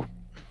pretty cool.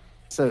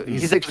 So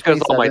He's just goes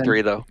all my 627.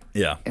 3 though.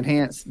 Yeah.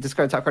 Enhance.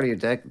 Discard top card of your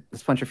deck.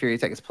 This Punch or Fury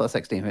attack is plus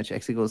X damage.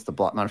 X equals the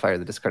block modifier of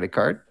the discarded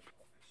card.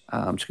 Just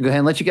gonna go ahead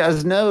and let you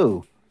guys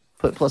know.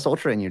 Put plus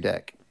Ultra in your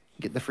deck.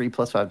 Get the free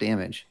 +5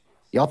 damage.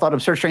 Y'all thought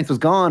Absurd Strength was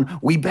gone.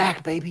 We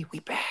back, baby. We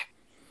back.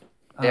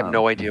 I have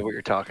no idea what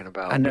you're talking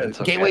about. I know. It's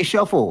okay. Gateway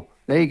Shuffle.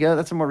 There you go.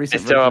 That's a more I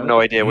recent. still have version no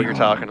of it. idea what you're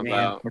talking Man,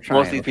 about. we're trying,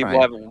 Most of these people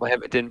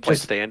didn't play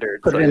Just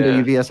standard. Put so it into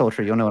yeah. UVS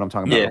Ultra. You'll know what I'm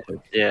talking about. real quick.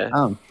 Yeah.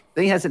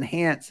 Then he has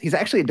Enhance. He's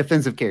actually a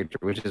defensive character,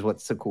 which is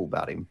what's so cool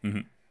about him.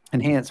 Mhm.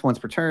 Enhance once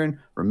per turn,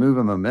 remove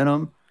a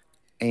momentum,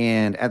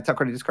 and add the top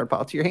card of discard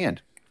pile to your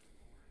hand.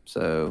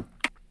 So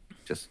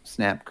just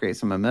snap, create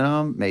some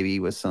momentum, maybe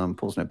with some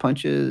pulls no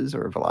punches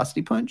or a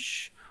velocity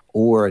punch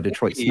or a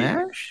Detroit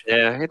Smash.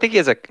 Yeah, I think he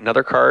has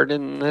another card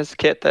in his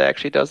kit that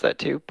actually does that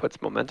too. Puts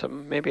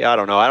momentum. Maybe I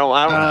don't know. I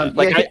don't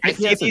like. Yeah, I he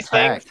see has these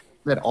attack things.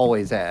 that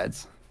always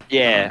adds.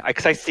 Yeah,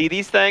 because I see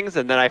these things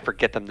and then I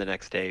forget them the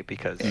next day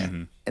because.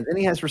 Mm-hmm. And then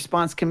he has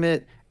response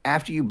commit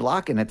after you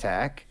block an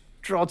attack,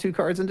 draw 2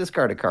 cards and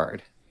discard a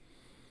card.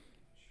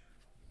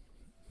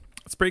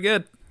 It's pretty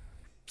good.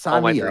 All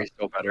Sign my me up. 3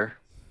 still better.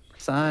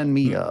 Sign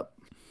me up.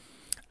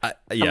 I'm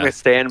Yeah. gonna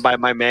stand by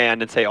my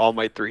man and say all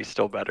my 3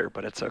 still better,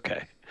 but it's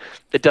okay.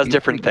 It does He's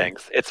different pretty good.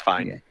 things. It's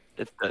fine. Yeah.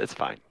 It's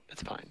fine.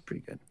 It's fine.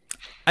 Pretty good.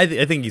 I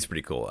think he's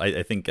pretty cool.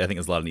 I think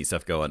there's a lot of neat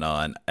stuff going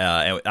on.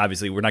 And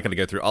obviously, we're not going to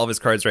go through all of his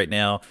cards right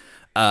now.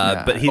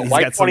 But he's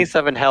Why got some.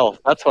 27 health?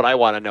 That's what I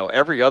want to know.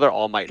 Every other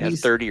All Might has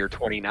He's- 30 or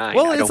 29.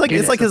 Well, I it's don't like get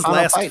it's it. like his Final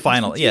last fight, he's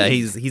final. Yeah,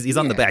 fatigued. he's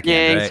on the back Yeah,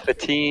 end, he's right?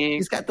 fatigued.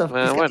 He's got the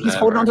Well, he's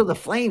holding on whatever. to the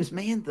flames,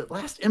 man. The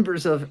last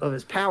embers of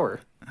his power.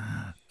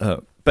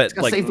 But He's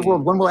gonna like save the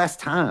world one last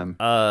time.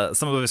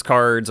 some of his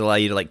cards allow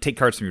you to like take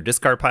cards from your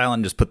discard pile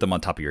and just put them on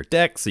top of your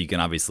deck, so you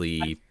can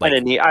obviously like. Kinda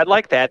neat. I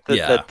like that.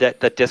 Yeah.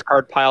 The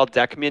discard pile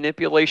deck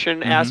manipulation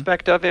Mm-hmm.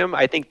 aspect of him.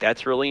 I think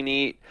that's really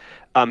neat.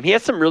 He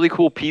has some really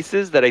cool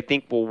pieces that I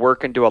think will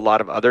work into a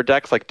lot of other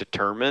decks, like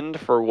Determined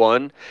for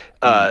one.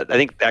 Mm-hmm. I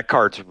think that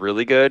card's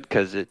really good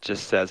because it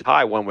just says,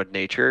 "Hi, one with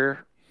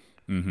nature."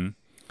 Mm-hmm.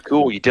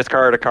 Cool. You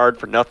discard a card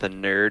for nothing,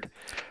 nerd.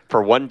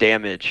 For 1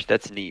 damage.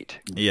 That's neat.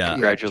 Yeah.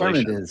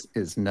 Congratulations. Determined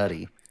is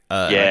nutty.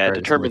 Yeah, card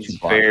is Determined's what you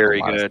block a very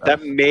lot of good. stuff.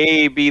 That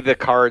may be the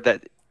card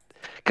that,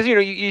 because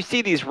you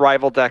see these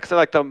rival decks, they're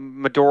like the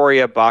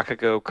Midoriya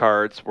Bakugo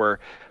cards, where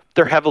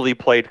they're heavily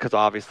played because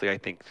obviously I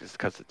think just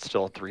because it's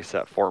still a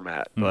 3-set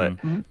format, but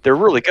they're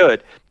really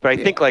good. But I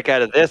think like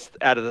out of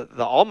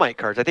the All Might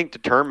cards, I think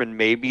Determined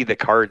may be the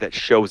card that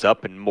shows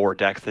up in more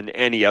decks than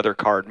any other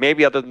card.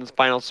 Maybe other than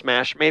Final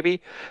Smash, maybe.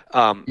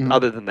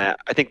 Other than that,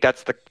 I think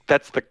that's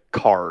the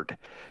card.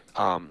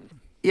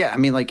 Yeah, I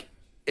mean, like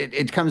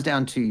it comes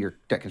down to your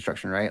deck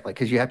construction, right? Like,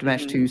 because you have to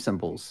match 2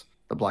 symbols.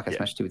 The block has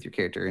to match 2 with your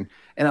character,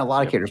 and a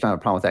lot of characters don't have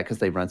a problem with that because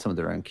they run some of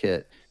their own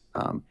kit.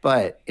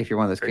 But if you're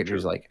one of those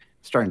characters like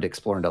starting to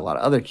explore into a lot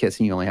of other kits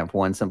and you only have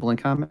 1 symbol in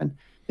common, then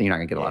you're not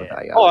gonna get a lot of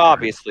value. Oh, out of it.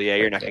 obviously, yeah,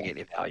 you're not going to get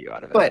any value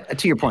out of it. But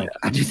to your point,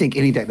 I do think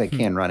any deck that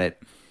can run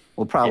it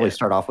will probably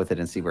start off with it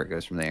and see where it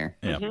goes from there.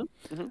 Yeah.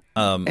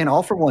 And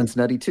All for One's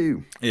nutty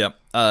too. Yeah.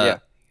 Yeah.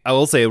 I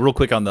will say real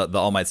quick on the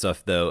All Might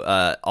stuff though.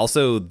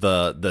 Also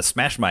the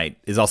Smash Might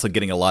is also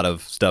getting a lot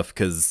of stuff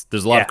because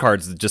there's a lot of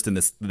cards that just in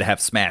this that have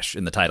Smash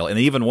in the title, and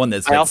even one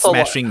that's like also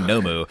Smashing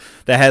Nomu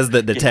that has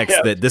the text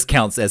Yeah. that this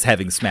counts as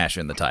having Smash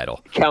in the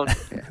title.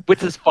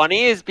 Which is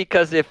funny is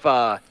because if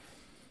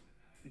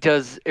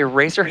does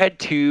Eraserhead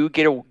 2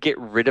 get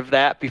rid of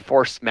that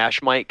before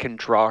Smash Might can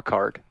draw a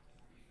card?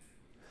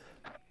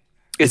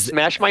 Is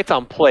Smash Might's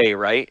on play,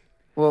 right?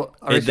 Well,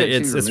 It's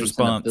it's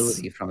response.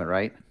 ability from it,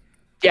 right?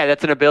 Yeah,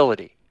 that's an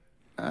ability.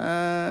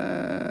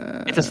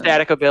 Uh, It's a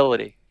static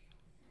ability.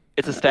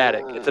 It's a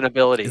static. It's an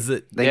ability. Is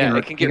it? They Yeah, can,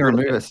 it can get remove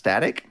rid of a it.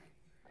 static.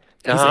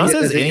 Uh-huh. He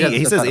says He has any.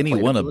 He the says kind of any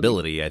plate one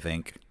ability. ability. I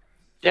think.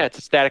 Yeah, it's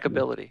a static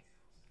ability.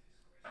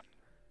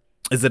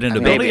 Is it an I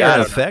mean, ability maybe, or I an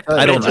don't know. effect? But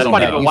I But don't. it's I just don't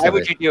funny, know. but Use why of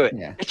would it. you do it?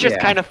 Yeah. It's just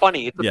Yeah. kind of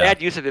funny. It's a Yeah.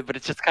 bad use of it, but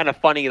it's just kind of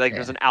funny. Like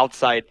there's an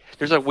outside,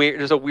 there's a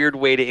weird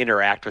way to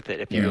interact with it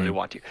if you really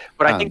want to.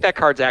 But I think that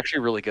card's actually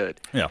really good.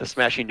 Yeah. The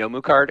Smashing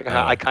Nomu card,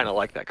 I kind of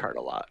like that card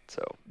a lot.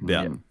 So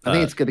Yeah. I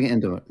think it's good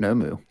into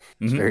Nomu.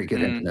 It's very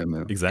good into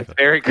Nomu. Exactly.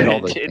 very good. all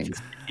those It's,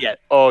 things. yeah.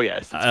 Oh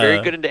yes, it's very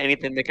Uh, good into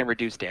anything that can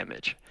reduce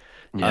damage.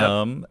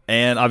 And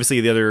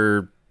obviously the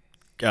other,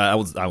 I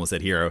almost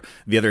said hero.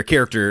 The other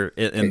character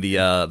in the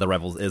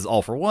Rivals is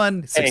All for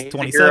One. Hey, he's a hero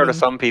 627. to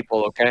some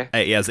people. Okay.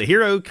 Hey, yeah, as a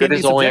hero can Good be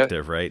is only a-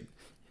 subjective, right?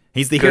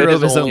 He's the Good hero is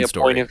of his only own a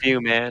story. point of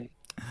view, man.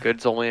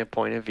 Good's only a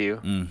point of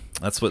view.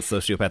 That's what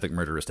sociopathic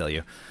murderers tell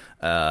you.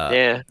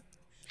 Yeah.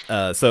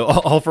 So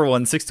all for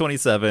one,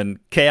 627,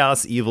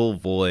 Chaos, Evil,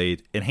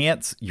 Void.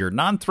 Enhance, your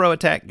non-throw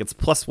attack gets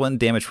 +1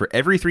 damage for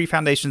every 3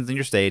 foundations in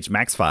your stage,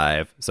 max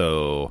 5.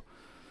 So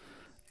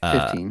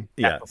 15.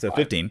 Yeah, so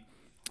 15.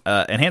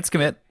 Enhance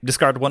commit,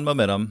 discard 1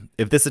 momentum.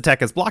 If this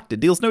attack is blocked, it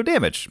deals no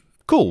damage.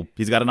 Cool.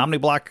 He's got an Omni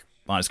block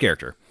on his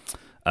character.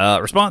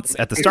 Response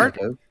at the start.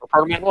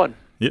 Permanent 1.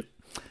 Yep.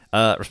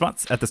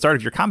 Response at the start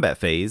of your combat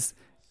phase.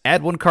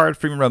 Add 1 card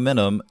from your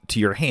momentum to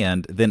your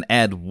hand, then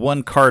add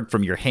 1 card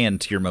from your hand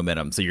to your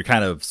momentum. So you're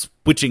kind of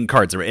switching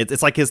cards.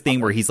 It's like his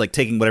theme where he's like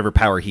taking whatever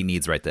power he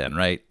needs right then,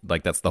 right?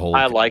 Like that's the whole.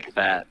 I like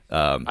that.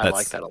 I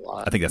like that a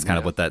lot. I think that's kind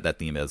of what that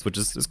theme is, which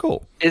is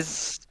cool.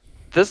 Is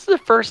this the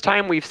first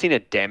time we've seen a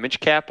damage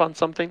cap on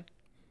something?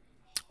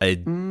 A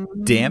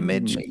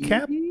damage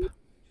cap?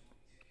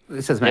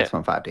 It says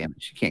maximum 5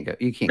 damage. You can't go.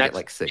 You can't get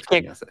like 6.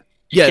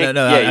 Yeah,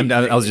 no.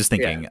 I was just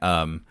thinking.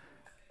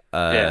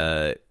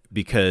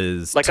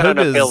 Because like an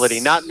ability,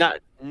 not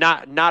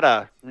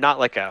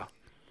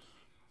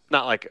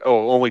like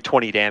only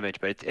 20 damage,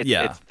 but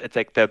it's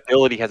like the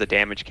ability has a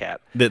damage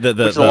cap. Which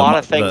is a lot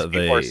of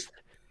things.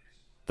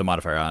 The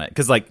modifier on it,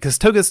 because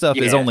Toga's stuff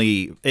is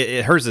only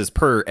hers is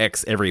per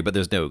X every, but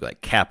there's no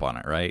like cap on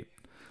it, right?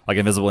 Like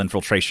invisible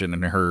infiltration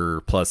and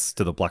her plus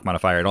to the block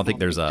modifier. I don't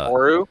think there's a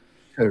Toru.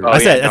 I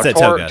said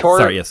Toga.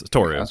 Sorry, yes,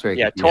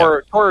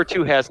 Toru. Toru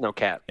 2 has no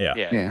cap. Yeah,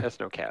 has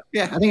no cap.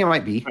 Yeah, I think it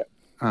might be.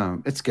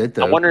 It's good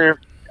though. I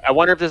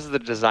wonder if this is the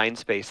design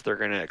space they're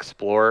going to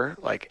explore,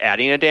 like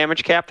adding a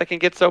damage cap that can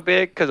get so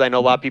big. Because I know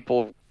a lot of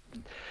people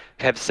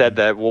have said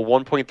that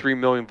 1.3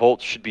 million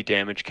volts should be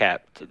damage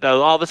capped.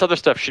 All this other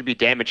stuff should be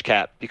damage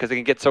capped because it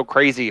can get so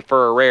crazy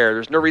for a rare.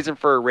 There's no reason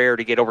for a rare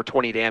to get over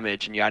 20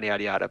 damage and yada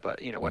yada yada.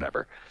 But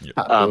whatever.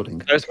 I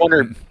just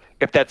wonder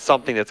if that's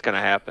something that's going to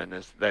happen,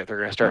 is that they're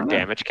going to start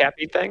damage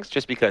capping things,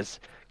 just because.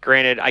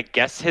 Granted, I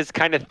guess his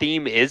kind of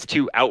theme is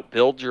to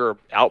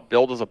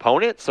outbuild his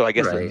opponent, so I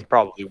guess that's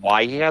probably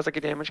why he has like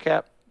a damage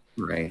cap.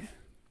 Right.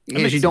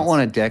 Because you don't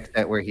want a deck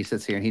that where he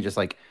sits here and he just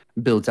like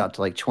builds out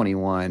to like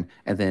 21,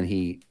 and then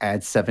he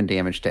adds 7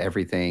 damage to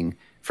everything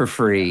for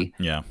free.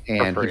 Yeah.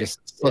 And he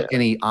just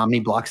and he Omni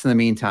blocks in the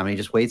meantime, and he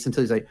just waits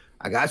until he's like,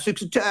 I got 6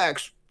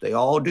 attacks. They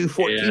all do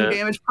 14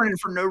 damage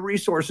printed for no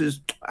resources.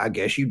 I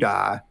guess you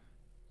die.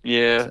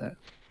 Yeah.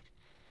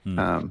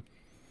 So,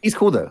 he's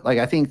cool though. Like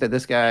I think that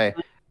this guy.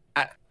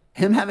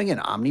 Him having an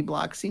Omni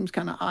block seems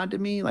kind of odd to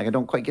me. Like I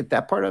don't quite get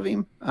that part of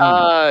him.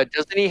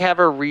 Doesn't he have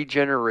a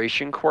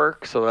regeneration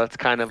quirk? So that's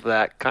kind of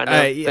that kind of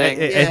thing.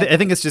 I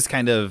think it's just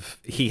kind of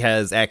he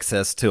has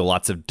access to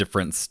lots of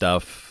different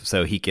stuff,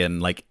 so he can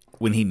like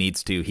when he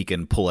needs to, he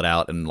can pull it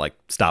out and like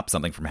stop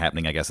something from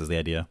happening. I guess is the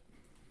idea.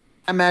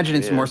 I imagine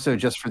it's more so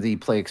just for the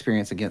play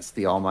experience against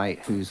the All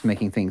Might, who's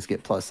making things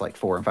get plus like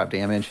 4 and 5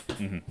 damage,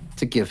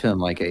 to give him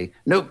like a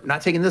nope,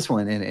 not taking this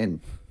one,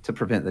 and to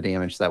prevent the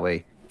damage that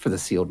way. For the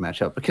sealed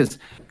matchup, because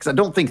I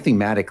don't think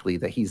thematically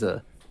that he's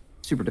a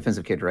super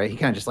defensive character, right? He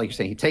kind of just like you're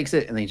saying, he takes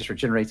it and then he just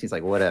regenerates. He's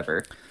like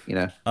whatever,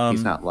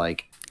 he's not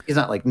like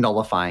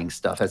nullifying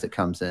stuff as it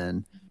comes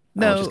in.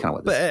 No, which is kind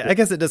of but I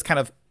guess it does kind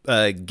of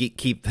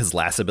keep his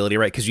last ability,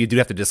 right? Because you do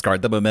have to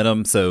discard the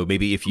momentum. So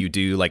maybe if you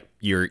do like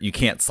you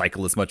can't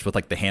cycle as much with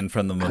like the hand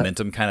from the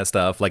momentum kind of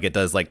stuff. Like it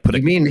does like put.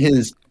 You mean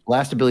his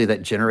last ability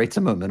that generates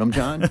a momentum,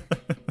 John?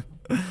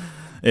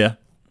 Yeah.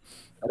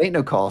 That ain't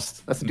no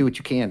cost. That's to do what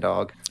you can,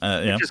 dog.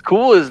 Which is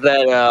cool is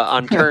that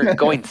on turn I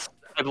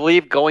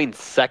believe going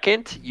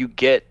second, you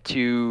get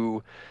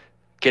to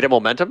get a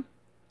momentum.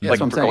 Like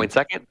for going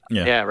second.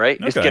 Yeah, right?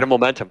 Okay. Just get a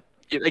momentum.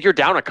 Like you're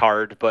down a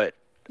card, but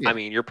I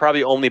mean you're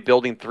probably only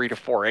building 3 to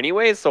 4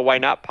 anyways, so why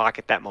not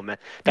pocket that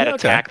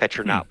attack that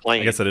you're not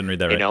playing? I guess I didn't read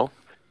that right.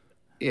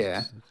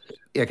 Yeah,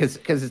 because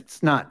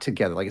it's not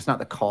together. Like it's not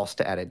the cost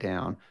to add it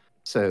down.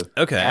 So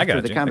after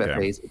the combat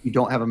phase, if you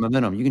don't have a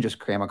momentum, you can just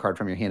cram a card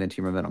from your hand into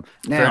your momentum.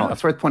 Now,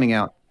 it's worth pointing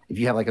out, if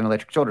you have like an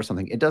electric jolt or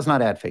something, it does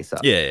not add face up.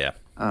 Yeah.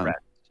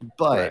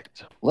 But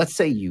let's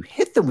say you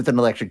hit them with an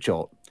electric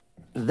jolt,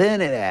 then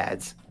it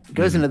adds,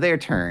 goes into their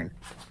turn,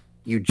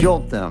 you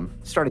jolt them,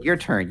 start at your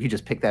turn, you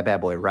just pick that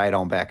bad boy right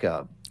on back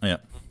up. Yeah.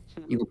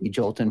 You will be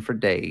jolting for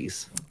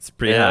days. It's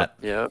pretty hot.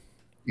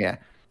 Yeah.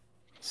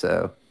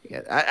 So,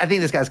 I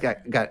think this guy's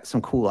got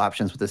some cool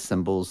options with his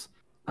symbols.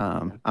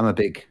 I'm a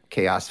big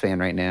Chaos fan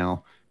right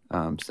now.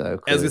 So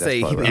I was gonna say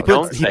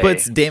he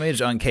puts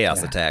damage on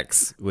Chaos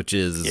attacks, which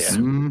is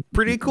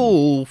pretty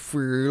cool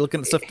for looking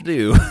at stuff to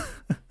do. Kind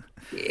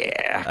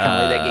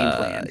of that game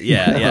plan.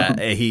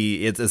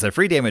 It's a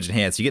free damage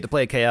enhance. You get to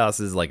play Chaos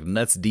is like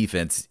nuts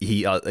defense.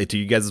 He to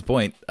you guys'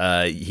 point,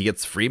 he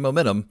gets free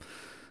momentum.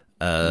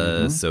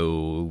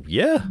 So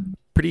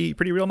pretty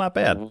real, not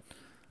bad.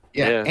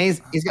 And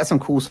he's got some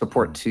cool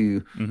support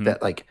too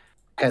that like.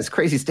 Has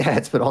crazy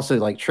stats, but also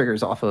like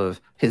triggers off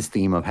of his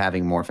theme of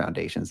having more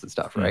foundations and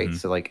stuff, right?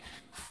 So like,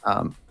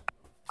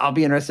 I'll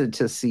be interested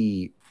to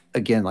see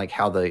again like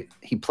how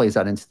he plays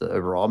out into the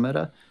overall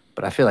meta.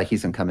 But I feel like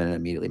he's gonna come in and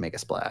immediately make a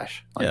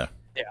splash. I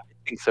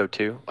think so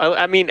too.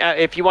 I mean,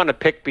 if you want to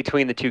pick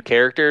between the two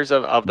characters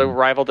of the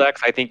rival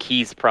decks, I think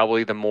he's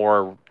probably the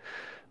more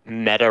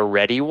meta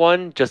ready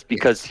one, just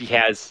because he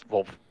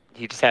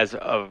just has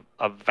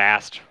a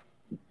vast,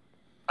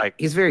 like,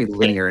 he's very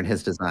linear in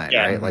his design,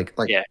 right? Like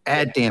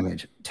add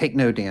damage, take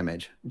no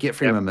damage, get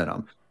free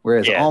momentum.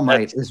 Whereas All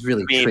Might is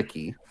really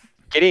tricky.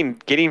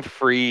 Getting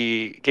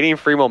free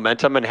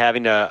momentum and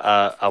having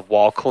a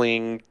wall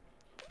cling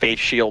face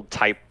shield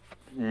type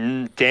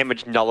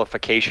damage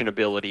nullification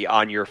ability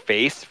on your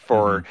face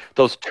for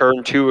those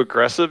turn 2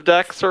 aggressive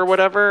decks or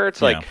whatever.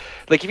 It's like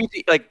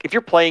if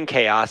you're playing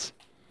Chaos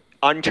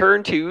on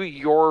turn 2,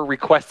 your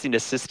requesting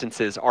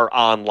assistances are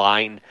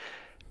online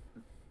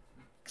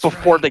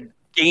before the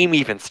game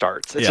even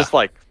starts. It's just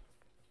like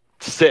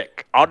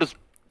sick. I'm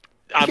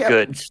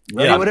good.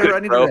 Ready whatever I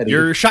need to ready.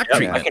 Your shock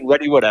treatment. I can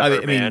ready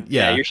whatever, man.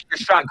 Yeah. Your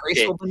shock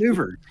graceful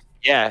maneuver.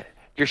 Yeah.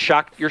 Your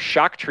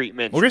shock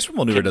treatment. Well, graceful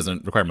maneuver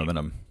doesn't require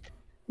momentum.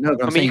 No,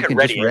 but I mean, you can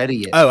just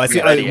ready it. Oh, I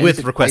see.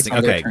 With requesting.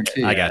 Okay,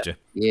 I got you.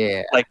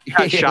 Yeah, like you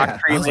got shock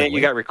treatment, you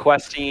got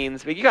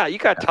requestings, but you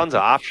got tons of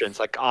options.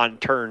 Like on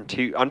turn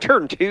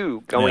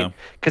two, going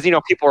because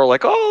people are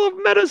like, oh,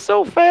 the meta's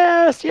so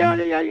fast.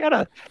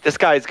 Yeah. This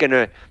guy's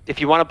gonna. If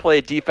you want to play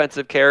a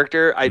defensive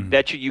character, I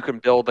bet you can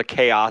build a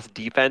chaos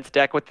defense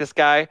deck with this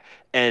guy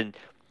and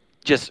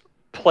just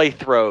play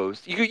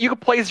throws. You can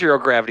play zero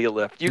gravity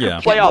lift. You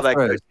can play all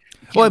that.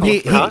 Well,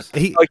 he doesn't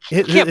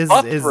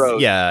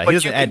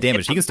add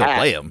damage. He can still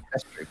play them.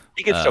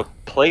 He can still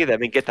play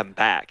them and get them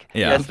back.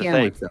 Yeah, that's the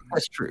thing.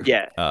 That's true.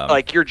 Yeah,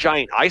 like your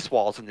giant ice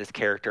walls in this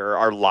character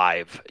are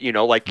live.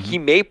 Like he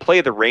may play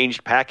the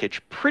ranged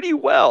package pretty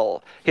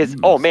well. Just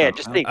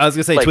think. I was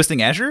gonna say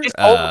Twisting Azure.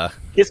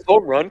 His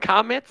home run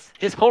comments.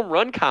 That's what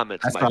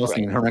I was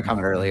saying. Home run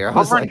comment earlier.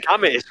 Home run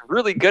comment is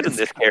really good in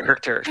this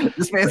character.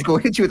 This man's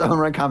going to hit you with a home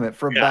run comment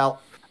for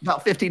about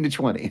 15 to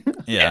 20.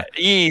 Yeah,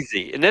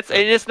 easy. And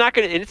it's not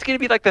gonna. And it's gonna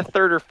be like the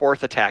third or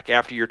fourth attack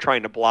after you're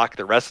trying to block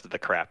the rest of the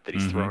crap that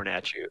he's throwing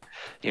at you.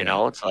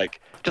 It's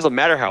like it doesn't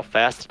matter how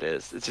fast it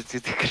is. It's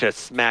gonna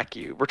smack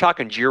you. We're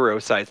talking Jiro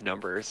size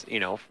numbers,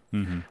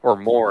 or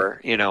more.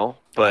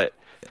 But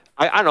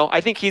I don't know. I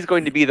think he's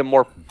going to be the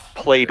more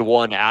played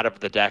one out of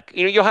the deck.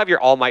 You'll have your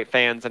All Might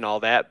fans and all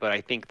that, but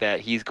I think that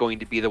he's going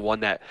to be the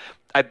one that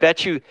I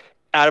bet you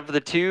out of the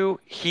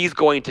two, he's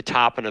going to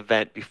top an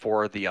event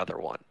before the other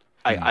one.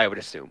 I would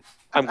assume.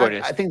 I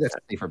think that's a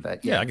safer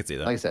bet. Yeah, I can see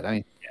that. Like I said, I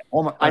mean,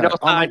 I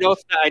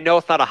know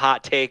it's not a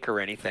hot take or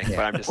anything, but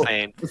I'm just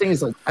saying. The thing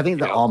is, like, I think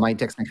the All Might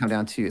deck's gonna come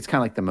down to, it's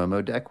kind of like the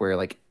Momo deck, where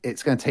like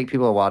it's gonna take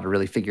people a while to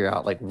really figure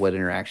out like what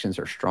interactions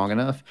are strong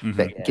enough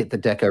that get the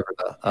deck over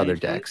the other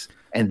decks,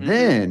 and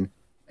then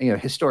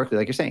historically,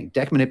 like you're saying,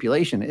 deck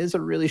manipulation is a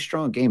really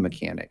strong game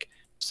mechanic.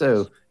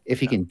 So if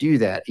he can do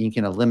that, and you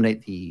can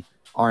eliminate the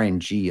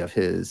RNG of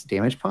his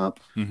damage pump.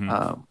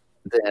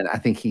 Then I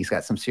think he's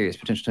got some serious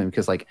potential to him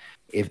because, like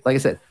I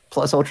said,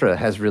 Plus Ultra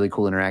has really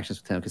cool interactions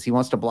with him because he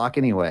wants to block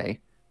anyway,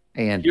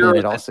 and then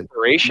it also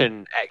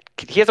inspiration.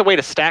 He has a way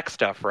to stack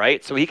stuff,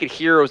 right? So he could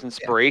Heroes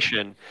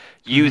Inspiration,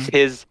 use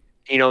his,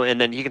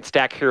 and then he can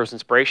stack Heroes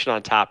Inspiration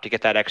on top to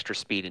get that extra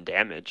speed and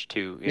damage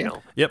too.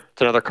 Yep,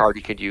 it's another card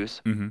he could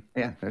use.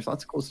 Yeah, there's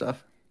lots of cool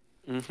stuff.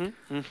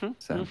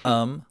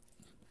 So,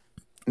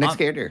 next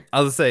character.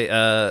 I was gonna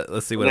say,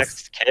 let's see what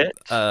next kit.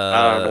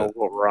 I don't know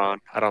what we're on.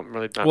 I don't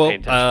really not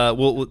paying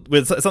attention.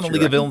 It's on the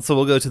League of Villains, so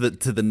we'll go to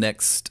the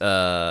next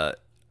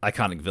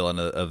iconic villain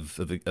of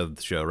the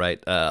show, right?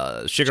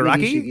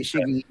 Shigaraki,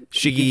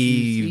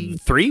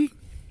 Shiggy 3,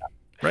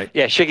 right?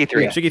 Yeah, Shiggy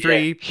 3. Shiggy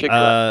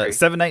 3.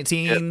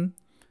 719.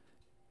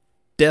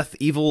 Death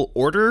Evil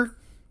Order.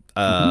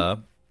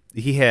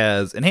 He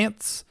has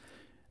Enhance.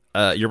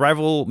 Your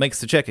rival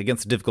makes a check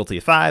against a difficulty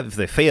of 5. If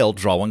they fail,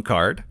 draw 1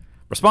 card.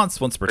 Response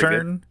once per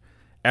turn.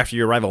 After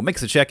your rival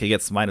makes a check, it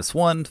gets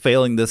 -1.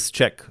 Failing this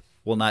check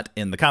will not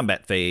end the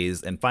combat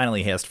phase. And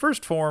finally, has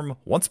first form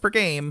once per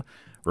game.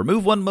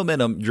 Remove 1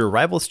 momentum. Your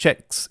rival's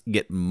checks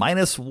get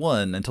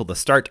 -1 until the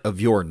start of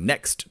your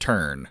next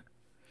turn.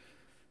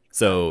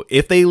 So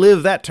if they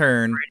live that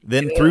turn,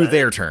 then through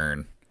their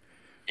turn.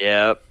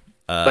 Yep.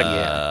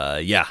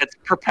 It's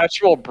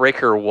perpetual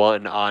breaker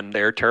 1 on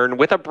their turn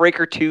with a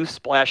breaker 2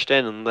 splashed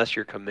in unless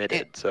you're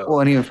committed.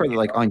 And even further,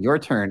 like on your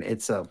turn,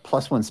 it's a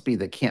 +1 speed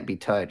that can't be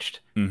touched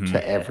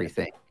to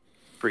everything.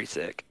 Pretty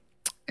sick.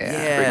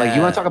 Yeah. Like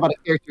you want to talk about a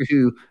character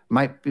who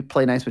might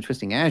play nice with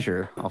Twisting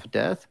Azure off of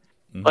death.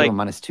 Like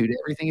 -2 to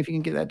everything if you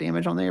can get that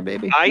damage on there,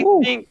 baby. I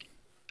think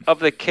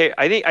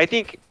I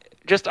think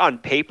just on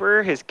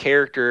paper his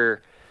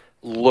character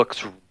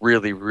looks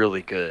really,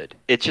 really good.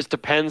 It just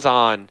depends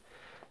on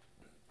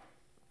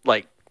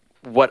like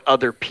what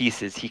other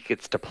pieces he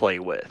gets to play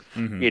with,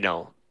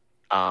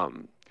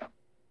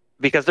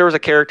 because there was a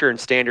character in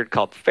Standard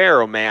called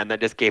Pharaoh Man that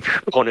just gave your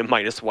opponent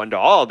 -1 to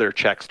all their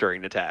checks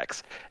during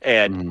attacks,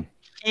 and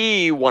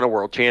he won a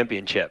world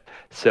championship.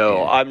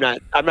 So I'm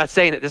not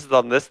saying that this is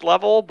on this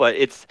level, but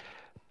it's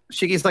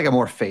Shiggy's like a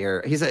more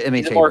fair. He's an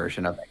MHA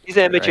version of it. He's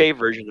an MHA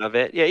version of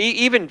it. Yeah,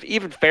 even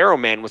Pharaoh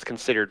Man was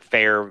considered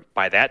fair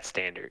by that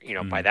standard.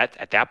 By that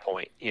at that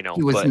point. He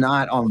was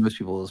not on most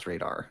people's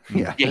radar.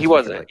 Yeah, he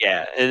wasn't.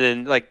 And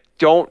then like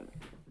don't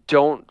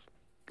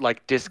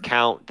like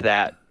discount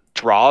that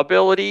draw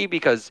ability,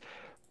 because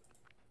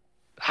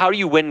how do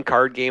you win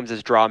card games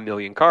is draw a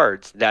million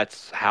cards.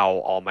 That's how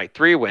All Might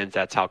 3 wins.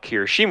 That's how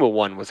Kirishima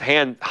won, was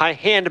hand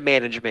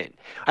management.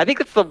 I think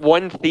that's the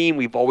one theme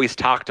we've always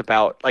talked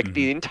about, like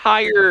the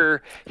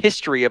entire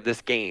history of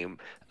this game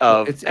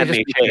of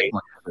MHA.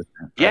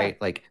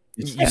 Right? Like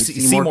you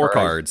see more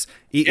cards.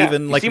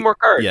 Even like see more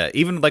cards. Yeah,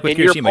 even like with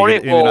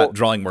Kirishima, you're not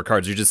drawing more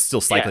cards. You're just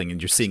still cycling and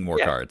you're seeing more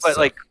cards. But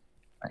like,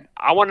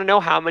 I want to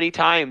know how many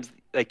times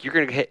like you're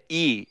gonna hit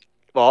E.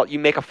 Well, you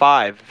make a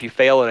 5. If you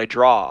fail it, I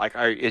draw. Like,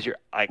 is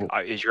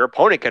your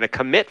opponent going to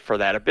commit for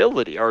that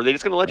ability, or are they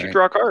just going to let you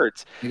draw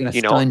cards? You're going to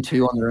stun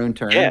 2 on their own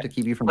turn to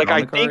keep you from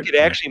drawing I think it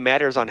actually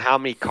matters on how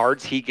many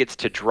cards he gets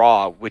to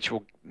draw, which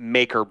will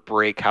make or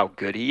break how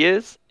good he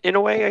is in a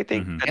way. I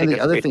think. And the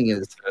other thing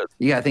is,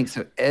 I think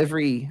so.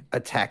 Every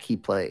attack he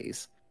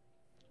plays,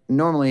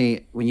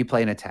 normally when you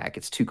play an attack,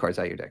 it's 2 cards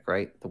out of your deck,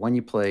 right? The one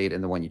you played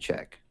and the one you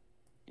check.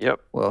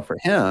 Yep. Well, for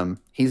him,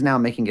 he's now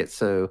making it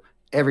so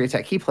every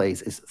attack he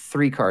plays is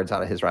 3 cards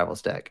out of his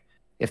rival's deck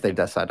if they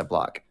decide to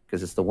block,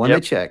 because it's the one they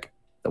check,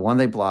 the one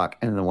they block,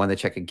 and the one they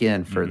check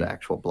again for the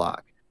actual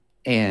block.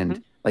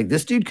 And like,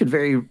 this dude could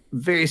very,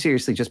 very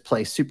seriously just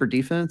play super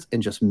defense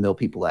and just mill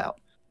people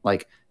out.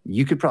 Like,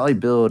 you could probably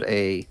build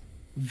a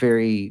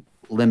very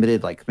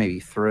limited, like maybe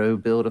throw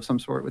build of some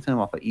sort with him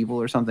off of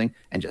Evil or something,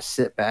 and just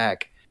sit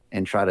back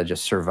and try to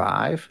just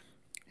survive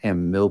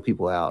and mill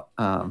people out.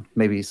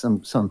 Maybe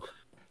some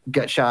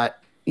gut shot,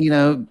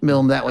 mill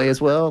them that way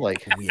as well.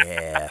 Like,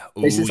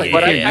 this is like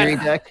what Gary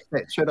deck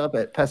that showed up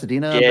at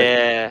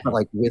Pasadena, but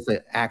like with an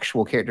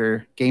actual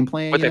character game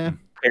plan. With a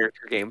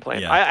character game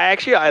plan.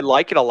 I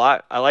like it a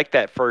lot. I like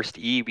that first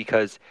E,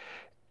 because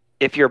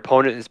if your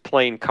opponent is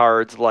playing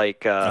cards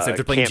like if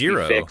they're playing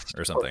Jiro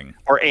or something,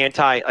 or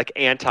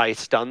anti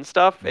stun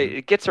stuff,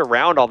 it gets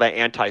around all that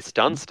anti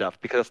stun stuff,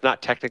 because it's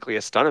not technically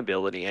a stun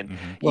ability, and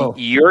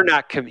you're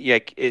not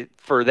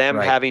for them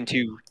having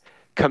to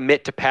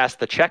commit to pass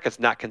the check is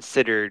not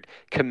considered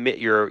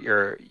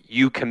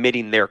you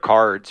committing their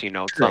cards.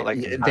 It's not like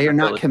they are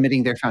not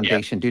committing their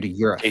foundation due to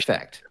your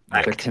effect.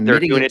 They're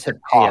committing it to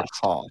pay a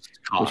cost,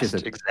 which is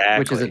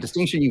a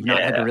distinction you've not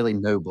had to really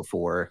know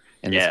before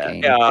in this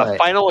game.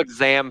 Final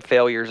exam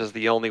failures is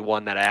the only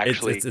one that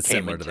actually it's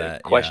similar to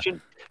that question.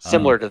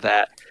 Similar to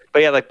that.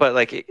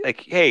 But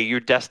hey, you're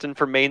destined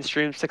for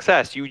mainstream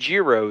success. You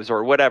Jiros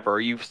or whatever.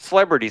 You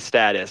celebrity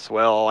status.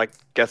 Well, I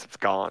guess it's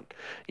gone.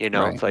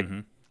 It's like.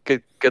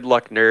 Good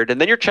luck, nerd.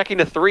 And then you're checking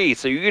a 3,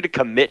 so you get to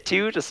commit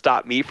to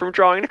stop me from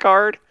drawing a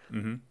card.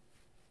 Good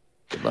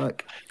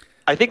luck.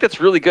 I think that's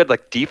really good,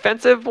 like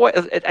defensive way.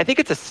 I think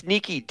it's a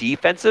sneaky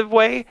defensive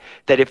way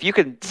that if you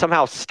can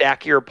somehow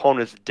stack your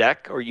opponent's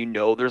deck, or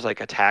there's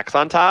like attacks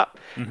on top,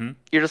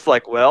 you're just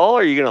like, well,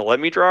 are you gonna let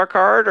me draw a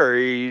card, or are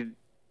you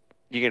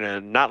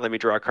gonna not let me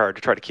draw a card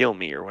to try to kill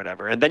me or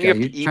whatever? And then you're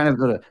trying to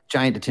build a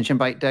giant detention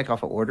bite deck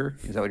off of order.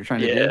 Is that what you're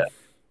trying to do?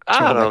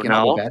 I don't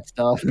know. Bad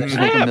stuff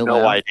I have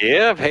no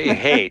idea.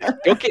 Hey,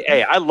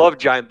 I love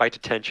Giant Bite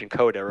Detention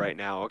Coda right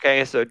now.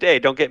 Okay, so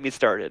don't get me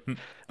started.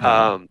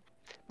 No,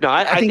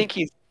 I think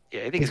he's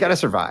got to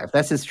survive.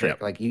 That's his trick.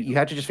 Like you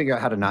have to just figure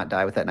out how to not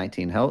die with that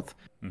 19 health,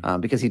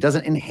 because he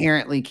doesn't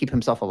inherently keep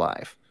himself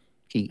alive.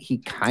 He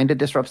kind of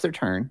disrupts their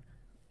turn,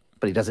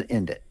 but he doesn't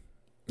end it.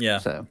 Yeah.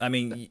 So I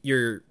mean,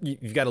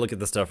 you've got to look at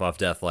the stuff off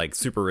death, like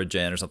super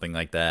regen or something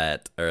like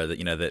that, or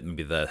that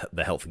maybe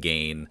the health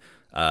gain.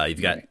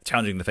 You've got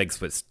challenging the fakes,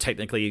 which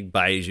technically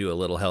buys you a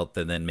little health,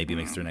 and then maybe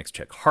makes their next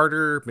check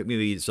harder.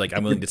 Maybe it's like,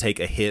 I'm willing to take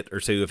a hit or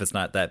two if it's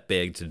not that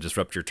big to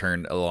disrupt your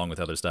turn along with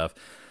other stuff.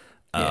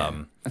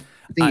 I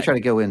think you try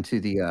to go into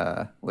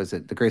the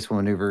the graceful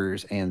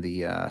maneuvers and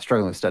the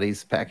struggling with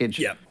studies package.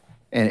 Yeah,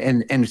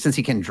 and since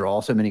he can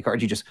draw so many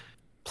cards, you just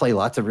play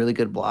lots of really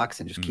good blocks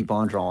and just keep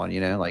on drawing.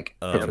 Hit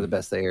for the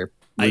best there,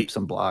 loop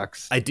some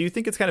blocks. I do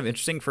think it's kind of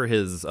interesting for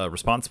his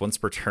response once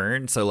per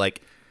turn. So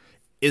like,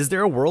 is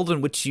there a world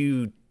in which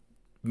you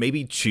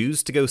maybe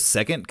choose to go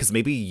second? Because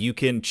maybe you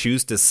can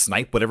choose to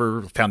snipe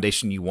whatever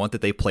foundation you want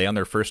that they play on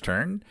their first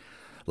turn.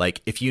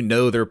 Like, if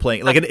they're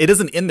playing, like, it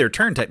isn't in their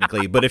turn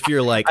technically, but if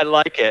you're like, I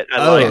like it.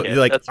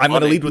 Like, I'm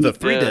going to lead with a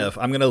 3 diff.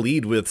 I'm going to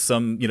lead with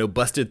some,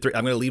 busted 3.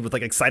 I'm going to lead with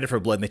like Excited for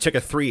Blood, and they check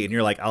a 3, and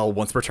you're like,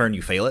 once per turn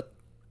you fail it.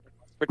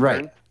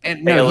 Right.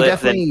 And no, he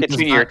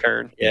definitely your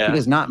turn. Yeah. He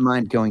does not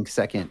mind going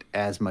second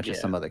as much as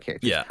some other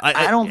characters. Yeah.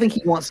 I don't think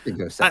he wants to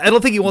go second. I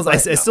don't think he wants.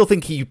 I still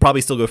think he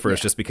probably still go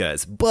first just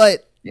because.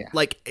 But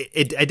like,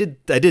 I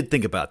did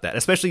think about that,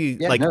 especially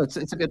like. No, it's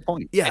a good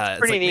point. Yeah, it's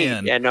pretty neat.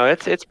 Man. Yeah, no,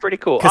 it's pretty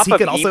cool. Because he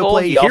can also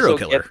play Hero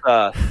Killer.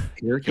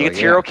 He gets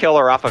Hero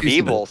Killer off of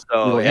Evil.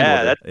 So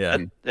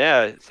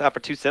it's off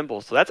of 2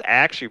 symbols. So that's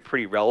actually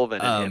pretty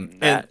relevant.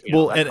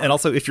 And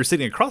also, if you're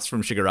sitting across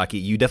from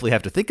Shigaraki, you definitely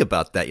have to think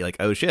about that. You're like,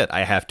 oh shit,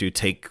 I have to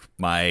take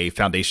my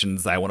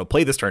foundations I want to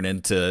play this turn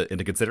into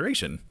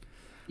consideration.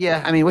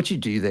 Yeah, I mean, what you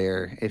do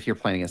there if you're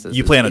playing against this,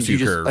 you play on a is 2 you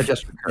just curve.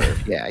 adjust your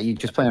curve. Yeah, you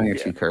just play on your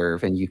 2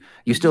 curve, and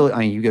you still, I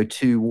mean, you go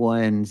 2,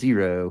 1,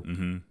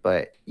 0,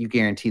 but you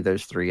guarantee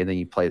those 3, and then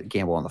you play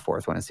gamble on the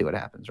 4th one and see what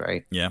happens,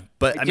 right? Yeah,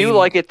 but I do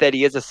like it that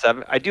he is a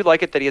 7. I do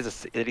like it that he's a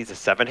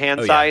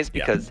 7-hand size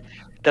because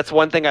that's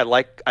one thing I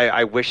like.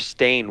 I wish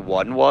Stain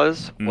 1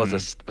 was a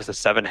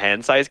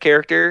 7-hand size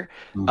character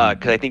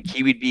because I think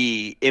he would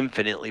be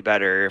infinitely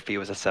better if he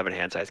was a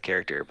 7-hand size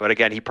character. But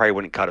again, he probably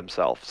wouldn't cut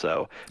himself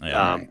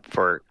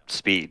for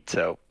speed.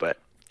 So, but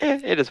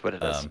it is what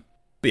it is.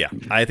 But yeah,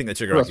 I think that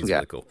Shigaraki is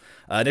really cool.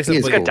 Next up,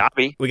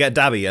 we got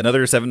Dabi,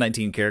 another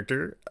 719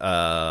 character.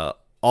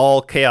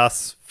 All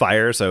Chaos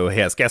Fire, so he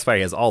has Chaos Fire.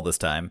 He has all this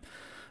time.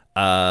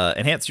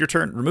 Enhance your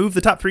turn. Remove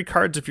the top 3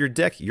 cards of your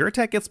deck. Your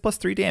attack gets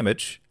 +3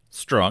 damage.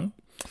 Strong.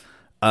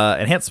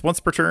 Enhance once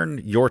per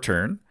turn. Your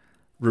turn.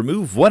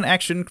 Remove 1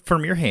 action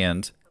from your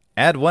hand.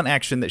 Add 1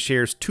 action that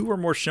shares 2 or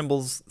more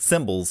symbols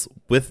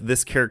with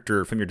this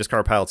character from your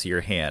discard pile to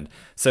your hand.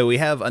 So we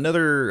have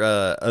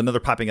another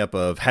popping up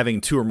of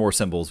having 2 or more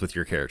symbols with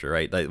your character,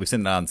 right? Like we've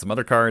seen it on some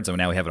other cards, and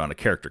now we have it on a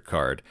character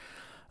card.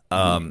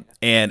 And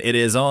it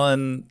is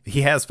on.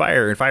 He has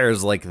fire, and fire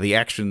is like the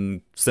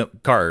action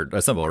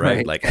symbol,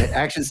 right? Like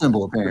action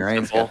symbol, apparently,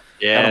 right? Symbol.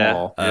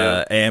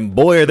 Yeah. And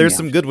boy, there's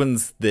some good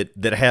ones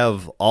that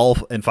have all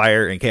and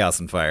fire and chaos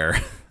and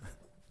fire.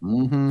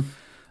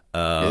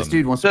 This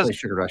dude wants to play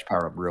Sugar Rush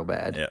Power Up real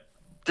bad. Yeah.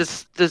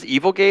 Does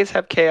Evil Gaze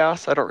have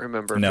chaos? I don't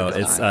remember. No,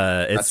 it's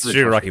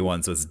Shigaraki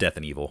 1, so it's Death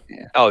and Evil.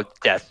 Yeah. Oh,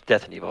 Death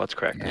and Evil. That's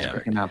correct. Yeah.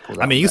 That's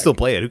correct. I mean, you still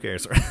play it. Who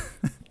cares?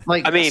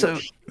 Like, I mean, so,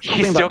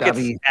 he still gets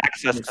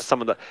access to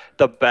some of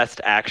the best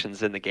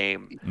actions in the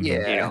game.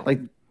 Yeah, you know? like,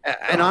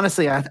 and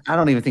honestly, I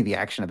don't even think the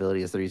action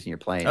ability is the reason you're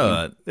playing.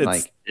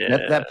 Like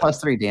that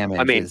 +3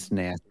 damage is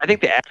nasty. I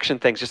think the action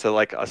thing's just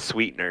like a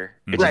sweetener.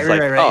 It's right.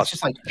 Oh, it's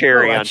just like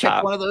cherry on check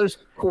top. one of those.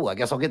 Cool. I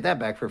guess I'll get that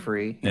back for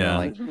free. You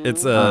know,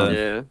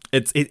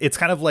 it's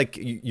kind of like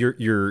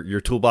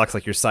your toolbox,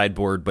 like your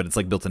sideboard, but it's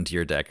like built into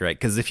your deck, right?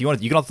 Because if you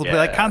want, you can also play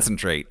like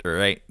concentrate,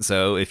 right?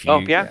 So if you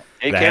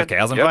have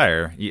chaos and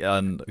fire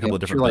on a couple of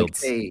different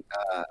builds. Hey,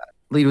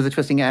 lead with a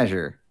Twisting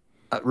Azure.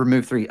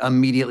 Remove 3,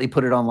 immediately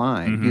put it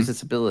online. Use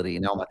its ability,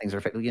 and all my things are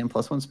effectively getting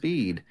 +1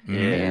 speed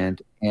and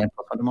 +1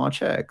 to all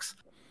checks.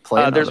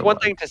 There's one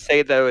thing to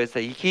say though is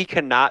that he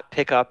cannot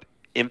pick up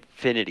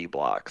infinity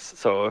blocks.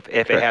 So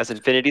if it has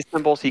infinity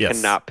symbols, he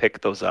cannot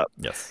pick those up.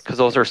 Yes, because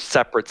those are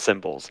separate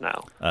symbols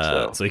now.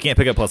 So he can't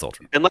pick up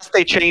 +Ultra unless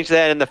they change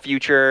that in the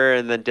future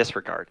and then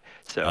disregard.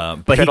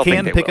 So, but he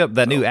can pick up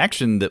that new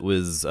action that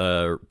was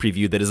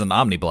previewed that is an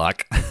Omni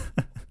block.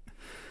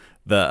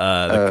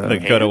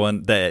 The Koda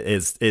one that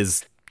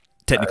is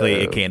technically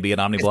it can be an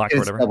Omni block or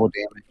whatever. Double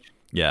damage.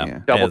 Yeah.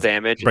 Double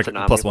damage. It's an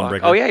Omni +1 block.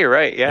 breaker. Oh yeah, you're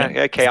right.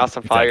 Yeah. Chaos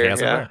on fire.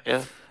 Yeah.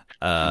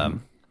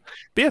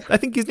 But yeah, I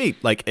think he's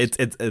neat. Like it's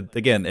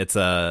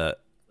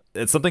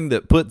something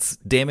that puts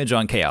damage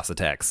on chaos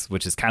attacks,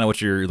 which is kind of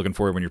what you're looking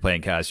for when you're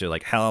playing chaos. You're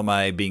like, how am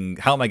I going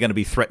to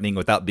be threatening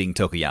without being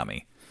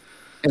Tokoyami?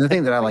 And the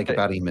thing that I like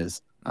about him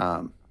is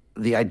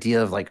the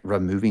idea of like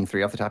removing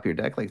 3 off the top of your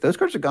deck. Like those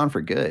cards are gone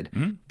for good,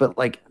 but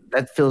like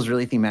that feels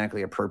really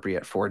thematically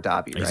appropriate for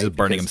Dabi. He's just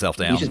burning himself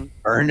down. He's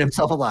just burned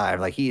himself alive.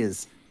 Like he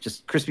is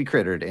just crispy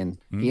crittered, and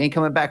he ain't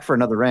coming back for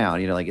another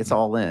round. You know, like it's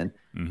all in.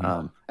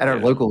 At our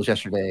locals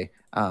yesterday,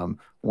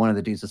 one of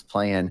the dudes was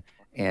playing,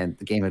 and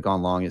the game had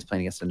gone long. He was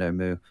playing against a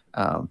Nomu,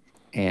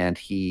 and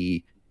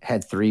he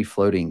had 3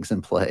 floatings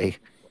in play.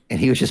 And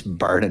he was just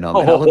burning them.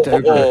 And I looked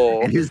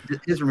over, and his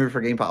remove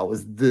for game pile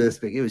was this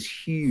big. It was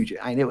huge.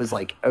 And it was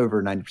like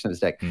over 90% of his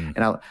deck. And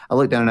I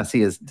look down and I see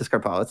his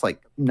discard pile. It's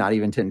like not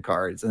even 10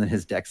 cards. And then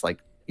his deck's like,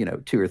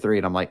 2 or 3.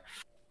 And I'm like,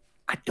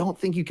 I don't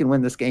think you can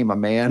win this game, my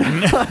man.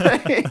 I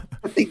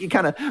think you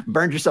kind of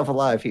burned yourself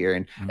alive here.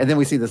 And then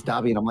we see this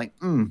Dabi, and I'm like,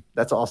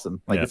 that's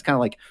awesome. Like it's kind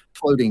of like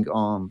floating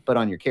but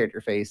on your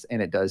character face,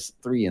 and it does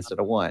 3 instead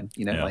of 1.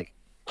 Like.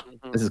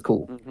 This is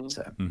cool.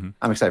 So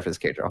I'm excited for this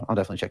character. I'll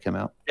definitely check him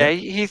out. Yeah,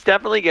 he's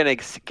definitely going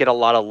to get a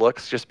lot of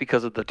looks just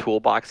because of the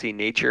toolboxy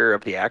nature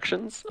of the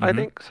actions, I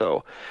think.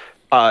 So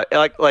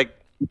like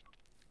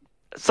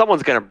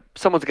someone's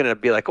gonna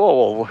be like,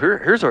 oh well,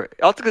 here's all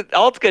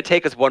it's gonna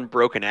take is 1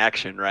 broken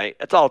action, right?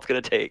 That's all it's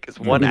gonna take is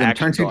 1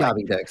 action. Turn 2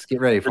 Dabi decks.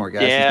 Get ready for it,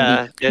 guys.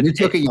 Yeah, new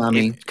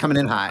Tokoyami coming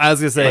in high. I was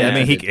gonna say, I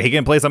mean, he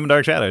can play some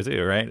Dark Shadow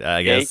too, right?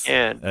 I guess he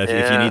can.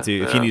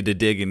 If you need to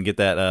dig and get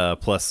that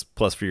plus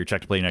for your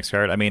check to play your next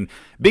card. I mean,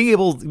 being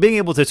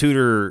able to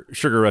tutor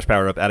Sugar Rush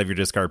Power Up out of your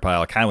discard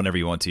pile kind of whenever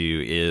you want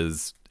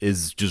to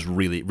is just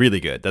really, really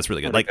good. That's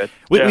really good. Like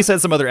we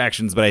said some other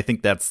actions, but I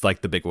think that's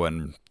like the big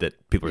one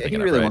that people are thinking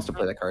he really wants to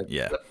play that card.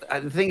 Yeah.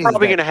 The thing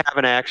probably going to have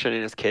an action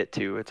in his kit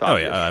too. It's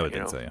obvious, I would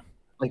think so. Yeah.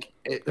 Like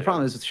the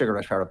problem is with Sugar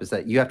Rush Power Up is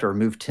that you have to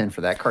remove 10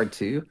 for that card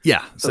too.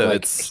 Yeah. So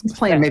like, he's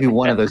playing maybe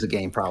one of those a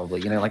game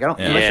probably. Like I don't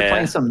unless you're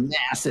playing some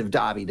massive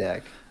Dabi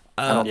deck.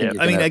 I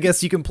mean, I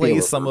guess you can play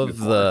some of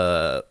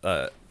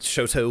the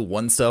Shoto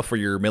 1 stuff where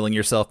you're milling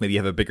yourself. Maybe you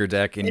have a bigger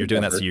deck and you're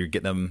doing that, so you're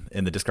getting them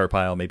in the discard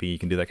pile. Maybe you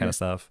can do that kind of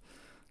stuff.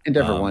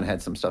 Endeavor 1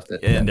 had some stuff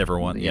that Endeavor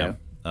 1,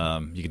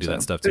 You can do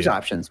that stuff too. There's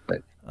options,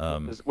 but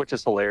which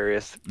is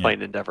hilarious.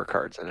 Playing Endeavor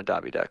cards in a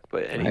Dobby deck,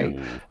 but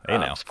anyway, hey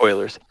now,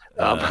 spoilers.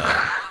 Ooh,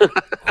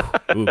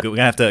 we're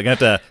gonna have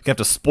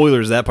to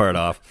spoilers that part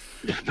off.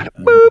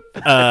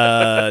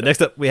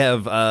 Next up, we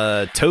have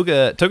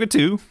Toga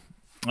 2,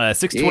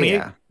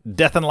 628,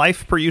 Death and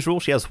Life per usual.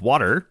 She has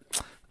water.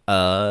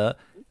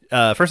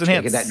 First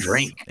enhance. Get that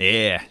drink.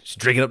 Yeah, she's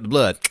drinking up the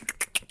blood.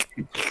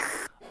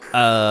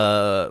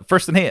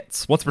 First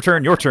enhance. Once per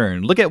turn, your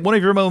turn. Look at one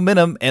of your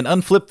momentum and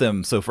unflip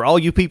them. So for all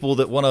you people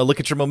that want to look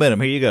at your momentum,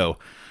 here you go.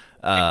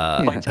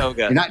 Toga.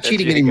 You're not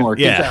cheating anymore.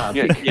 Good job.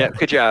 Yeah,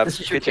 good job.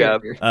 Good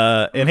job.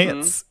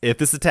 Enhance. If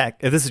this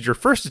is your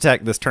first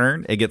attack this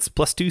turn, it gets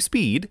 +2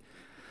 speed.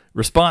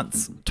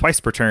 Response twice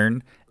per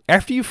turn.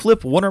 After you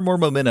flip one or more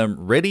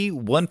momentum, ready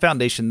one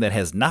foundation that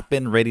has not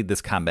been readied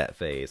this combat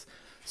phase.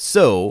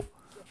 So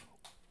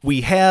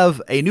we have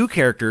a new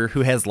character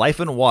who has life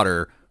and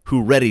water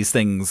who readies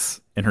things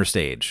in her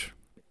stage.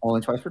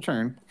 Only twice per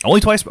turn. Only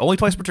twice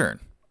per turn.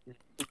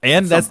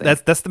 And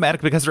that's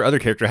thematic because her other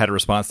character had a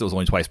response that was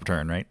only twice per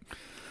turn, right?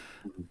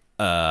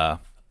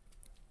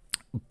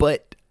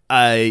 But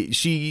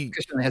she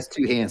Kristen has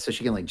 2 hands, so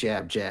she can like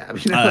jab.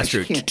 That's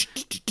true.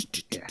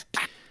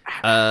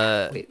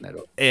 Wait,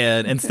 no,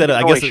 and instead of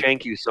I guess guess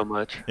shank you so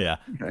much. Yeah.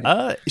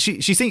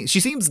 She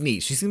seems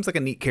neat. She seems like a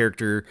neat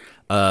character.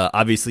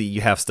 Obviously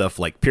you have stuff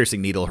like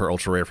Piercing Needle, her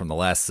ultra rare from the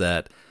last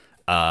set.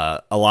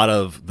 A lot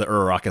of the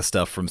Uraraka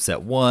stuff from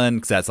set 1,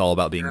 because that's all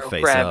about being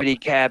face gravity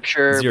up.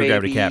 Capture, Zero baby.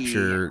 gravity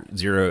capture,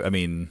 zero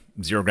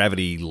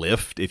gravity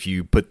lift. If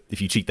you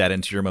cheat that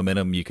into your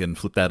momentum, you can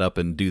flip that up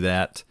and do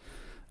that.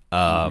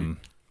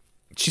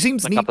 She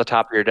seems like neat. Up the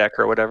top of your deck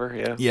or whatever.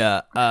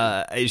 Yeah.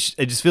 Yeah.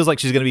 It just feels like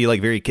she's gonna be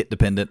like very kit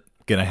dependent.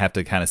 Gonna have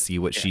to kind of see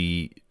what's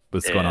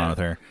going on with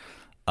her.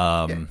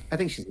 I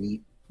think she's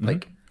neat.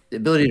 Like the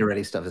ability to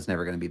ready stuff is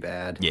never going to be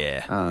bad.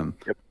 Yeah.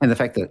 And the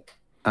fact that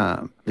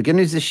the good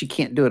news is she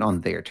can't do it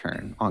on their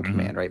turn on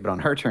command, right? But on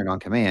her turn on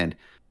command,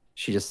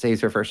 she just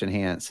saves her first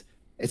enhance.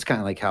 It's kind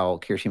of like how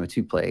Kirishima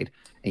 2 played,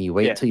 and you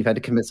wait until you've had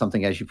to commit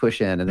something as you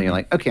push in, and then you're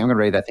like, okay, I'm going to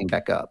ready that thing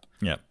back up.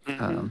 Yeah.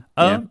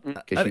 I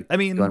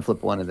mean, go and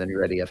flip one, and then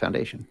you're ready a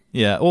foundation.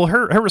 Yeah. Well,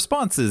 her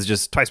response is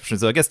just twice per turn,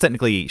 so I guess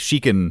technically she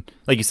can,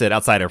 like you said,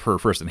 outside of her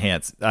first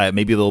enhance,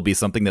 maybe there'll be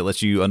something that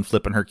lets you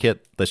unflip in her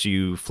kit, lets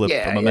you flip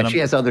a momentum. Yeah, she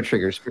has other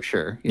triggers for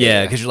sure.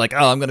 Yeah, because you're like,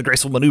 oh, I'm going to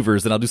graceful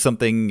maneuvers, then I'll do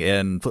something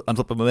and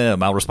unflip a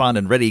momentum. I'll respond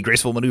and ready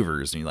graceful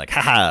maneuvers, and you're like,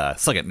 haha,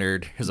 suck it,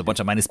 nerd. Here's a bunch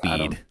of minus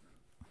speed.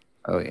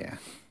 Oh yeah.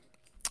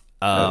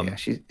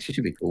 She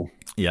should be cool.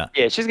 Yeah.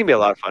 Yeah, she's gonna be a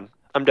lot of fun.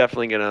 I'm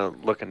definitely gonna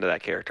look into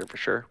that character for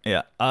sure.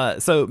 Yeah.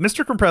 So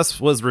Mr. Compress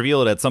was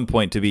revealed at some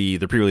point to be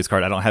the pre-release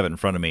card. I don't have it in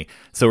front of me,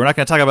 so we're not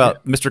going to talk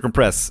about Mr.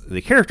 Compress,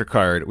 the character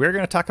card. We're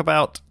going to talk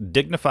about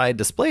Dignified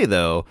Display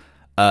though,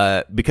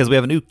 because we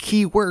have a new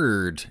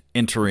keyword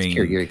entering.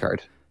 Kirigiri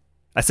card.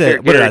 I said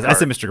I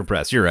said Mr.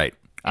 Compress. You're right.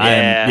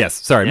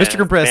 Mr.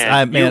 Compress.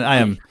 I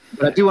am.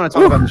 But I do want to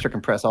talk about Mr.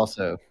 Compress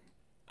also.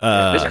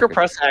 Mr.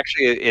 Compress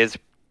actually is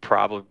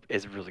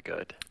really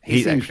good.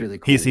 He seems really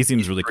cool. He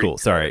seems really cool.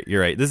 Sorry, you're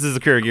right. This is a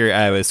Kurogiri.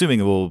 I'm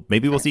assuming we'll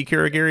see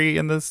Kurogiri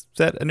in this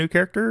set, a new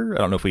character. I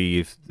don't know if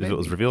it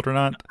was revealed or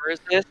not. Where is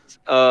this?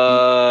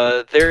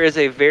 There is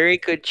a very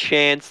good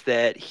chance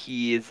that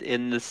he is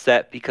in the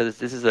set because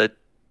this is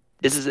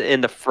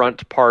in the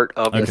front part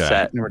of the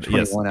set. Number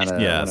 21 out of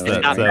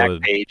it's not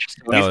back page.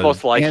 So he's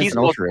most likely.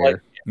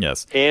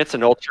 Yes. And it's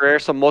an ultra rare,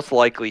 so most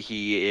likely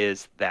he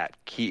is that.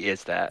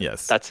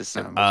 Yes. That's his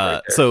symbol.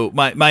 Right there. So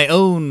my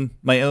own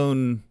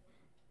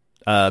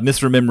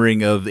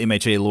misremembering of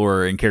MHA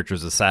lore and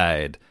characters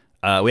aside,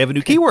 we have a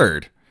new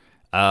keyword.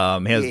 So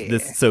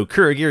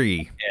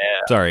Kurogiri,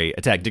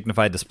 attack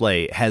Dignified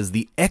Display has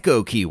the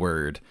Echo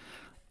keyword.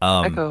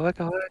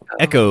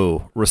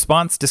 Echo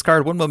response,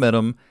 discard 1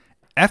 momentum.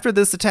 After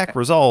this attack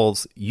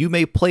resolves, you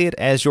may play it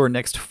as your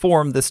next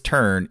form this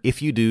turn.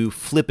 If you do,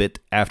 flip it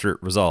after it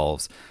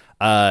resolves.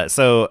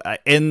 So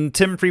in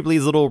Tim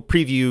Freebley's little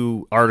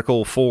preview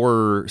article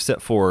for Set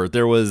 4,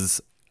 there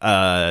was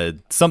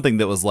something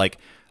that was like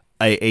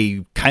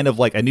a kind of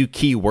like a new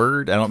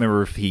keyword. I don't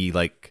remember if he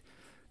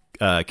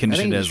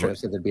conditioned as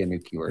said there'd be a new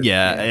keyword.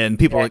 Yeah, and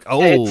people were like,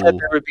 "Oh, it said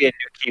there would be a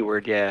new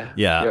keyword." Yeah.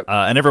 Yep.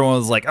 And everyone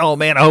was like, "Oh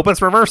man, I hope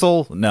it's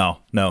reversal." No,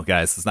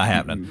 guys, it's not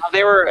happening.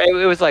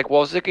 It was like,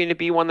 well, is it going to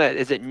be one that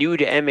is it new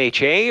to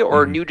MHA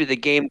or new to the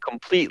game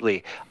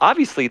completely?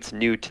 Obviously, it's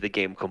new to the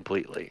game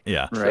completely.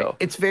 Yeah, right. So,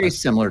 it's very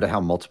similar to how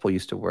multiple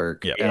used to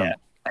work. Yeah.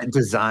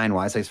 Design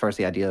wise, as far as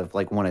the idea of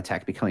like one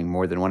attack becoming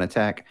more than one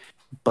attack,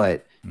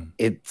 but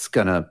it's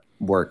gonna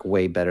work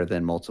way better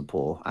than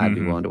multiple. I'd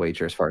be willing to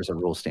wager as far as a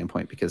rule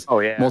standpoint because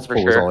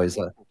multiple was always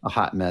a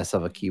hot mess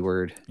of a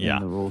keyword in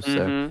the rules.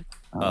 So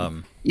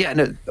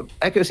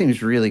Echo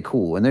seems really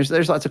cool, and there's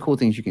lots of cool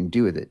things you can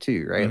do with it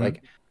too, right?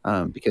 Like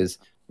because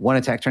one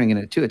attack turning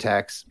into 2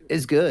 attacks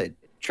is good.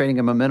 Trading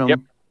a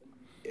momentum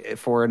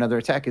for another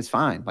attack is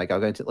fine. Like I'll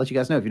go to let you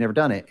guys know if you've never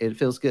done it, it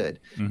feels good.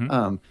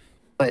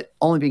 But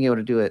only being able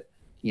to do it,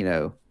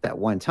 that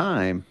one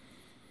time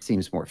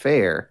seems more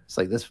fair. It's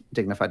like this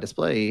Dignified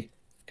Display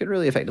could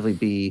really effectively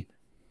be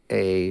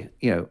a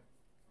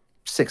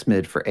 6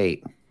 mid for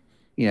 8.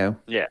 Yeah.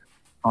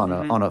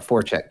 On a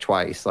 4 check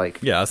twice. Like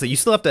yeah, so you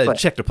still have to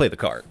check to play the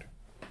card.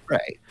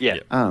 Right. Yeah.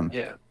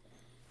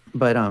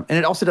 But and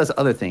it also does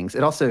other things.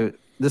 It also,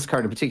 this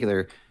card in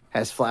particular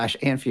has Flash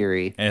and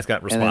Fury. And it's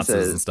got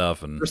responses and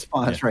stuff. And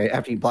response, right?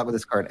 After you block with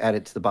this card, add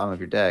it to the bottom of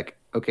your deck.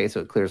 Okay, so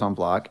it clears on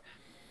block.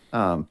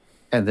 And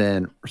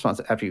then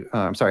response after you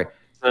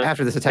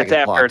after this attack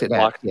is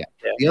blocked.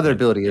 The other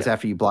ability is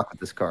after you block with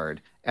this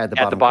card, add the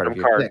bottom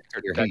card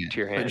of your deck to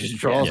your hand. It just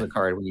draws a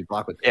card when you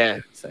block with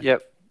it. So.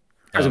 Yep.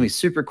 It's gonna be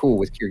super cool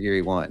with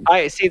Kirigiri 1.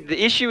 I see.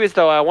 The issue is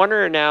though, I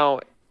wonder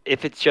now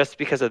if it's just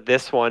because of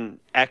this one,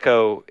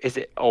 Echo, is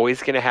it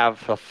always going to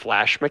have a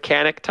flash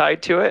mechanic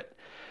tied to it?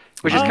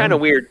 Which is kind of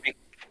weird.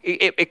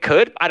 It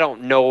could. I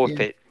don't know if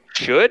it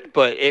should,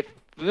 but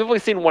we've only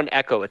seen one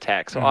Echo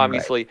attack, so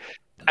obviously,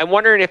 I'm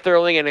wondering if they're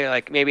only going to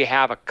like maybe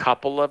have a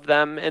couple of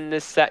them in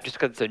this set just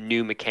because it's a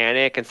new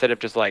mechanic instead of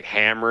just like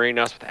hammering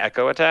us with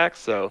Echo attacks.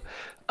 So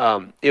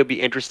it'll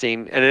be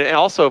interesting, and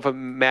also if it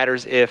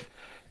matters if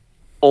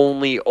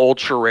only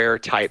ultra rare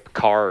type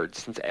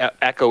cards, since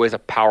Echo is a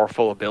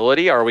powerful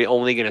ability, are we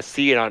only going to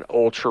see it on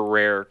ultra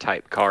rare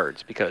type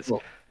cards? Because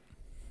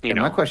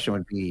my question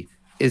would be,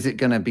 is it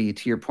going to be,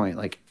 to your point,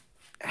 like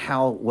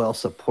how well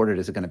supported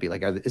is it going to be?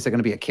 Like, is there going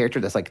to be a character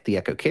that's like the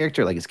Echo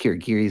character, like is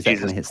Kirigiri's that's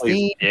going his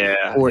theme,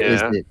 or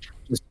is it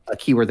just a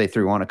keyword they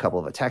threw on a couple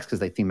of attacks because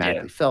they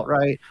thematically felt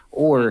right,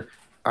 or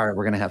we're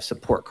going to have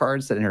support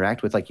cards that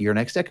interact with like your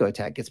next Echo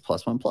attack gets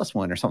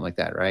 +1/+1 or something like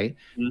that, right?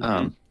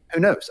 Who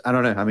knows? I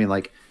don't know. I mean,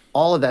 like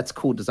all of that's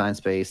cool design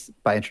space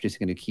by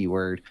introducing a new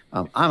keyword.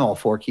 I'm all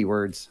for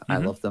keywords. I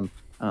love them.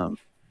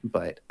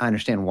 But I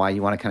understand why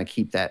you want to kind of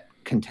keep that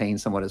contained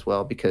somewhat as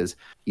well, because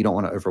you don't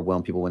want to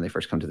overwhelm people when they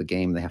first come to the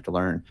game. They have to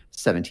learn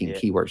 17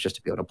 keywords just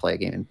to be able to play a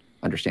game and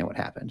understand what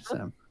happened.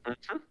 So,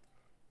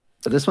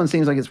 but this one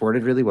seems like it's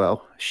worded really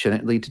well.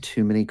 Shouldn't lead to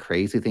too many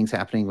crazy things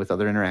happening with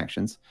other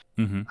interactions.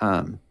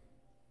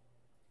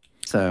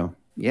 So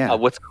yeah.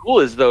 What's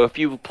cool is though, if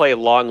you play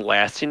Long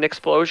Lasting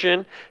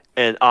Explosion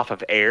and off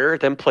of air,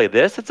 then play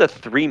this, it's a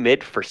 3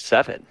 mid for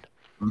 7.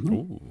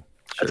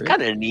 That's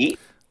kind of neat.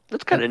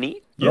 That's kind of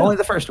neat. Only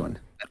the first one.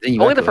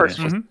 Only the first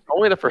one.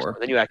 Only the first one.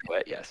 Then you echo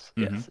it. Yes.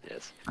 Yes.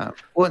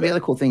 Well, the other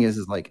cool thing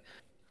is like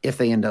if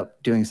they end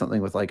up doing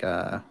something with like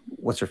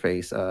what's her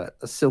face,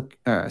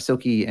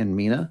 Silky and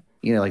Mina.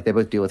 Like they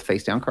both deal with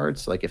face down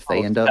cards. So like if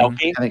they end up,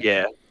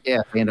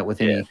 if they end up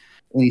with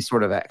any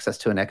sort of access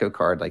to an Echo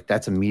card, like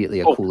that's immediately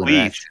a cool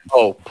interaction.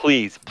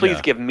 Please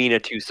give Mina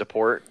 2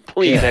 support.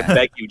 Please, I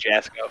beg you,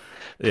 Jasko.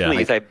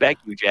 Please, I beg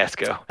you,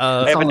 Jasko.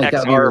 I have an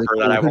XR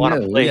that I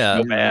want to play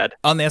so bad.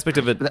 On the aspect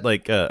of it,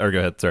 like, or go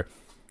ahead, sir.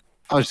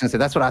 I was just gonna say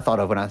that's what I thought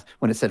of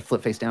when it said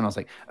flip face down. I was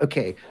like,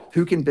 okay,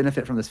 who can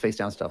benefit from this face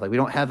down stuff? Like we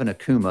don't have an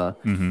Akuma,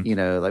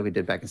 like we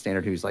did back in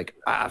Standard, who's like,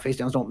 face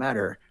downs don't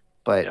matter.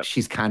 But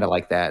she's kind of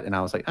like that, and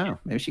I was like, oh,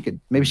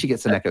 maybe she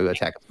gets an Echo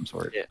attack of some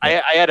sort. Yeah.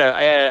 I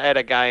had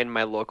a guy in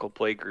my local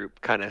play group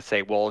kind of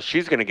say, well,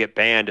 she's going to get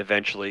banned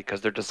eventually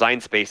because their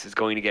design space is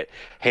going to get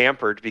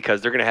hampered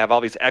because they're going to have all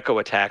these Echo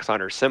attacks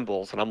on her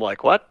symbols. And I'm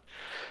like, what?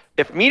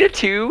 If Mina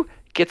 2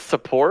 gets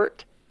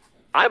support,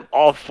 I'm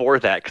all for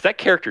that because that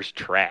character's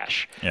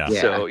trash. Yeah.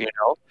 So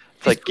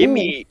it's like give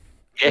me.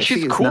 Yeah,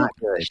 she's cool. Not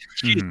good.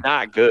 She's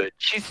not good.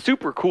 She's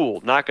super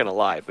cool. Not gonna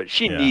lie, but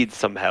she needs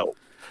some help.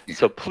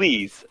 So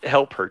please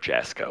help her,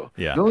 Jasko.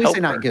 Yeah. When we say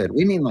not good,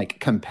 we mean like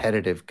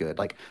competitive good.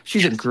 Like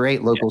she's a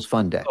great locals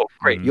fun deck. Oh,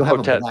 great. You'll have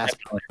a blast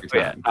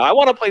every time. I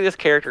want to play this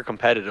character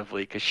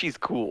competitively because she's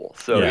cool.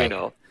 So and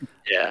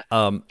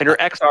her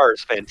XR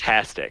is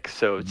fantastic.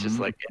 So it's just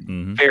like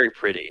very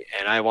pretty,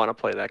 and I want to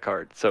play that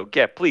card. So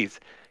please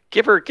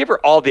give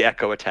her all the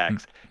Echo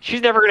attacks. She's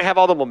never going to have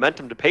all the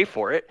momentum to pay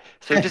for it.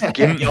 So just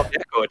give me all the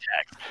Echo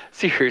attacks.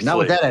 Seriously. Not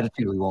with that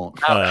attitude, we won't.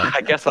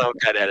 I guess I don't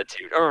got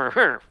attitude. I'm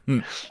going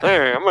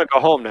to go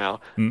home now.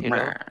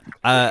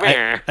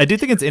 I do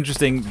think it's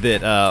interesting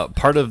that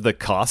part of the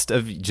cost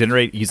of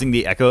using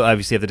the Echo,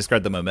 obviously you have to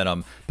discard the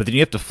momentum, but then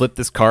you have to flip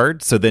this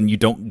card so then you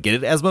don't get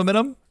it as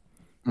momentum.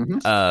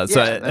 I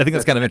think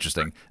that's kind of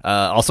interesting.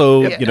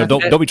 Also,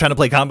 don't be trying to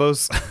play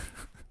combos.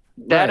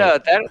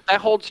 That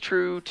holds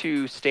true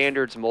to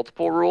Standard's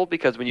multiple rule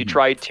because when you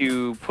try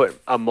to put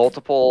a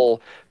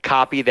multiple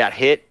copy that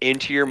hit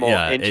into your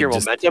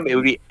momentum, it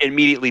would be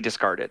immediately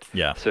discarded.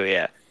 Yeah. So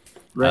right.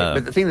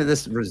 But the thing that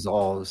this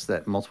resolves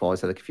that multiple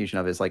always had the confusion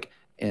of is like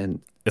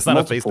it's not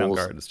a face down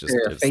card. It's just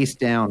a face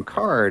down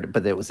card,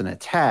 but it was an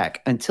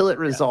attack until it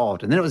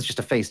resolved, and then it was just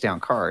a face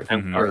down card.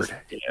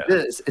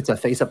 It's a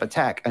face up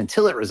attack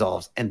until it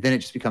resolves, and then it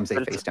just becomes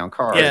a face down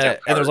card. Yeah,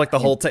 and there's like the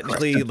whole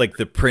technically like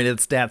the printed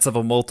stats of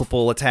a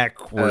multiple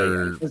attack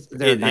where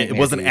it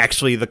wasn't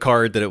actually the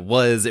card that it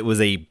was. It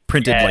was a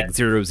printed like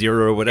 0/0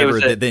 or whatever.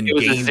 It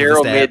was a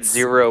 0 mid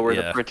 0 were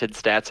the printed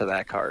stats of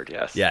that card.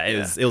 Yes. Yeah,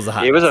 it was a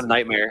hot. It was a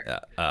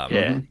nightmare.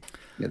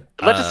 It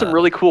led to some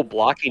really cool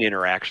blocking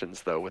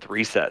interactions, though, with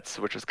resets,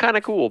 which was kind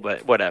of cool,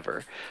 but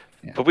whatever.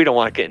 Yeah. But we don't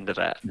want to get into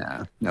that.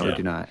 No, we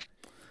do not.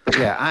 But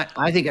yeah,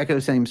 I think Echo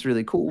seems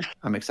really cool.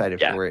 I'm excited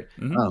for it.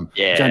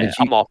 Mm-hmm. John,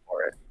 I'm all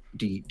for it.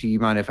 Do you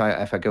mind if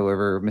I go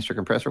over Mr.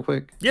 Compress real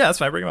quick? Yeah, that's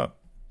fine. Bring him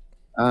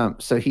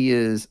up. So he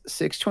is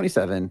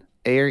 627,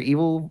 Air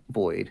Evil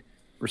Void,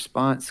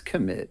 response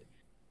commit.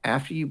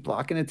 After you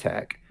block an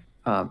attack,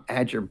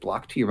 add your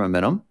block to your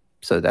momentum.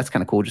 So that's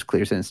kind of cool. Just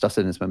clears it and stuffs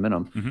it in its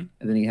momentum. Mm-hmm.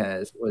 And then he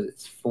has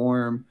its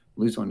form,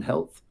 lose 1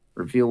 health,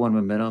 reveal 1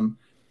 momentum.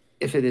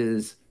 If it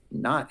is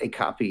not a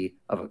copy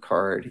of a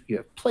card you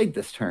have played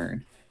this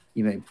turn,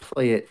 you may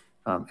play it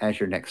as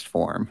your next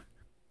form.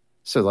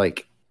 So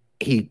like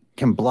he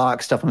can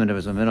block, stuff him into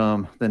his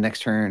momentum. The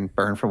next turn,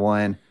 burn for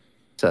 1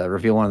 to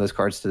reveal 1 of those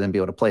cards to then be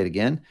able to play it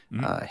again.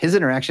 Mm-hmm. His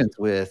interactions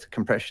with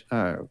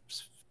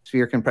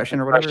sphere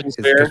compression or whatever.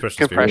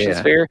 Compression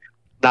sphere.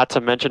 Not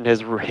to mention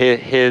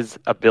his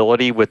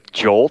ability with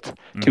Jolt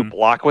to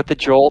block with the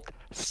Jolt,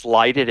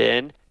 slide it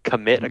in,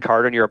 commit a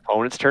card on your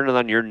opponent's turn, and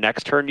on your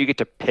next turn you get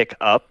to pick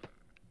up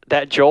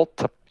that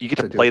Jolt. You get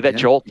to play that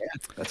Jolt. Yeah,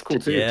 that's cool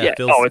too. Yeah,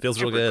 feels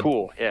real good.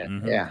 Cool. Yeah,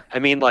 yeah. I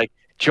mean, like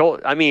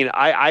Jolt. I mean,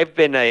 I've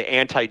been an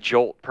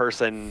anti-Jolt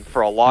person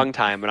for a long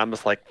time, and I'm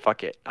just like,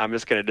 fuck it. I'm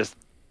just gonna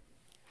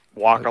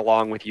walk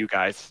along with you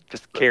guys.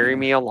 Just carry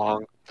me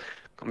along.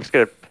 I'm just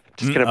gonna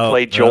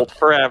play Jolt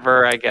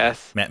forever, I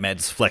guess. Matt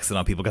just flexing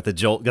on people. Got the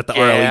Jolt, got the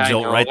RLE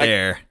Jolt right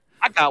there.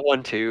 I got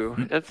one too.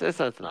 It's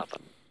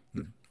nothing.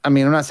 I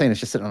mean, I'm not saying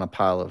it's just sitting on a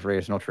pile of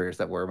rares and ultra rares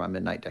that were my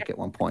midnight deck at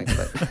one point,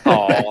 but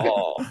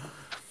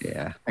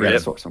yeah, I gotta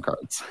sort some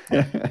cards.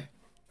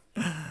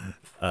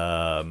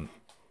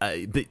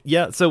 But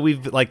yeah, so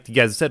we've, like you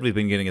guys said, we've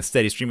been getting a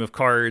steady stream of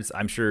cards.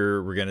 I'm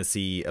sure we're gonna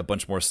see a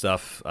bunch more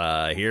stuff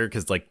here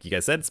because, like you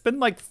guys said, it's been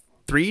like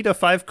 3 to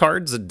 5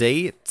 cards a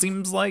day. It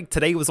seems like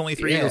today was only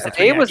 3. Yeah. It was the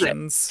 3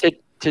 actions.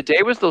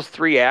 Today was those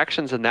 3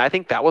 actions, and I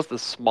think that was the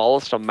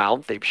smallest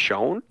amount they've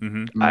shown.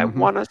 Mm-hmm. I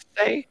want to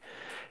say.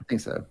 I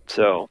think so.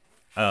 So,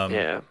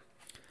 yeah,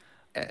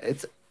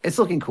 it's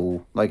looking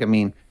cool. Like, I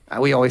mean,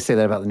 we always say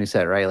that about the new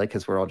set, right? Like,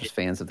 because we're all just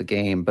fans of the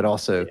game, but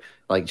also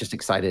like just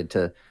excited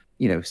to,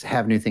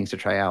 have new things to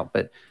try out.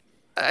 But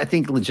I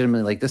think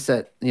legitimately, like this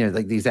set,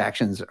 like these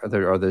actions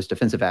are those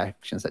defensive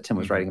actions that Tim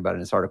was writing about in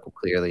his article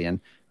clearly, and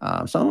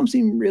some of them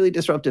seem really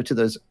disruptive to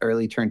those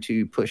early turn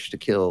 2 push to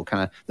kill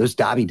kind of those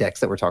Dobby decks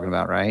that we're talking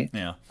about, right?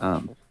 Yeah.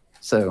 I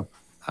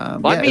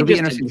mean,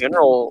 just in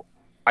general,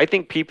 I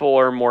think people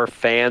are more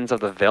fans of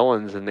the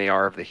villains than they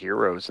are of the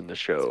heroes in the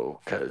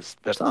show because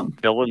the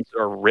villains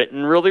are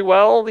written really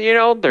well.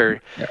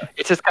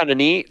 It's just kind of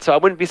neat. So I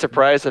wouldn't be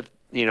surprised if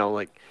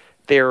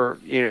another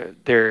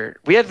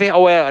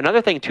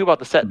thing too about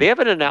the set. They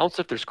haven't announced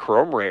if there's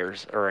chrome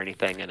rares or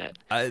anything in it.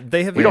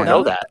 We don't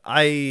know that.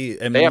 They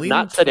have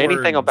not said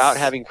anything about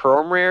having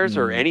chrome rares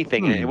or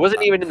anything. It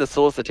wasn't even in the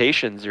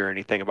solicitations or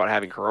anything about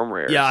having chrome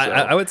rares. Yeah, so.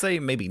 I would say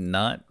maybe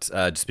not,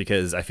 just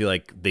because I feel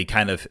like they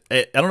kind of.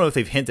 I don't know if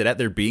they've hinted at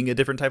there being a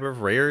different type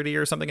of rarity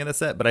or something in the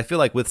set, but I feel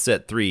like with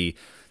set 3.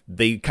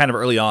 They kind of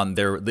early on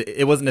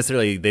it wasn't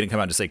necessarily they didn't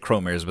come out to say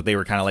chrome rares, but they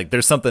were kind of like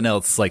there's something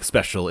else like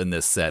special in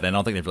this set, and I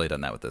don't think they've really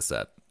done that with this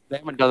set. They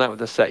haven't done that with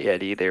this set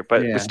yet either,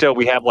 but still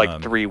we have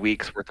like 3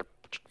 weeks worth of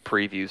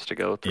previews to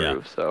go through.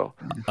 Yeah. So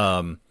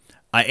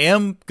I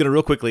am gonna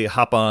real quickly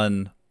hop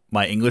on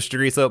my English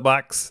degree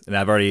soapbox, and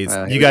I've already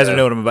you guys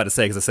know what I'm about to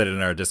say because I said it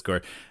in our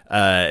Discord,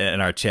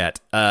 in our chat.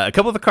 A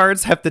couple of the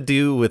cards have to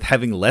do with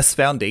having less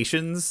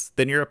foundations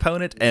than your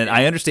opponent, and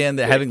I understand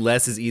that having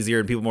less is easier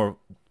and people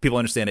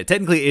understand it.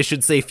 Technically, it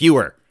should say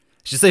fewer.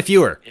 It should say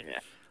fewer. Yeah.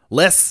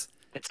 Less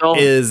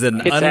is an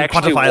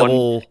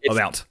unquantifiable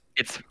amount.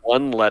 It's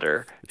 1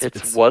 letter.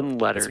 It's 1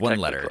 letter. It's 1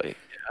 letter. Yeah.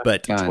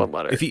 But it's 1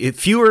 letter. If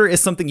fewer is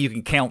something you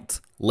can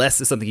count, less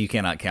is something you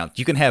cannot count.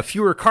 You can have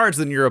fewer cards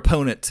than your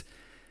opponent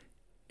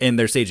in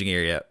their staging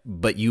area,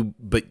 but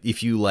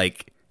if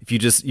you're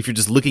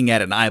just looking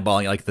at an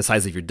eyeball, like the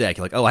size of your deck,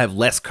 you're like, oh, I have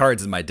less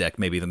cards in my deck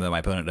maybe than my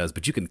opponent does,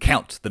 but you can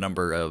count the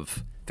number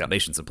of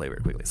foundations in play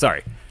very quickly.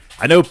 Sorry.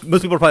 I know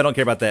most people probably don't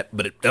care about that,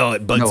 but it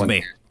bugs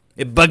me.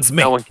 It bugs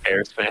me. No one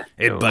cares, man.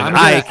 It bugs me.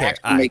 I care.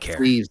 I care.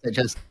 Sleeves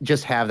that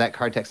just have that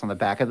card text on the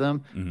back of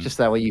them, just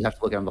that way you have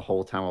to look at them the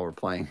whole time while we're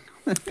playing.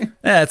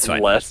 That's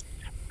fine. Less.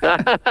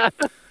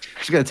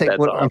 Just gonna take.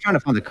 I'm trying to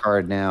find the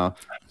card now,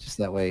 just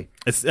that way.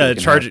 It's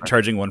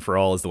charging 1 for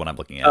all is the one I'm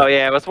looking at. Oh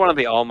yeah, it was one of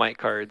the All Might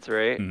cards,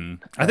 right?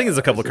 Mm-hmm. I think there's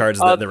a couple of cards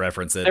that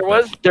reference it.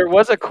 There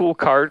was a cool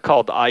card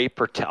called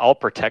I'll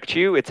Protect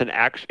You. It's an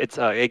act.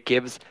 It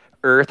gives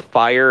Earth,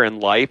 Fire, and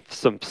Life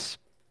some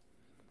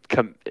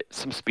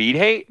speed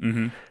hate.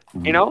 Mm-hmm.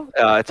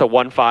 It's a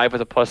 1/5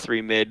 with a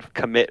 +3 mid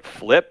commit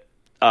flip.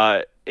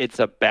 It's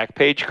a back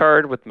page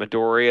card with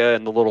Midoriya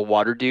and the little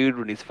water dude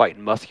when he's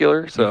fighting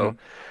Muscular. So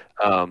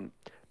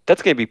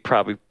that's going to be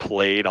probably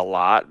played a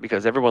lot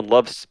because everyone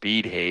loves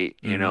speed hate.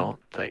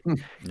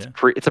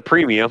 It's a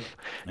premium.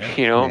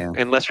 Yeah.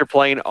 Unless you're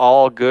playing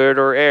all good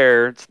or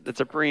air, it's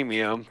a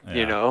premium.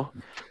 Yeah.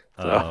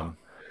 So.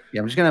 Yeah,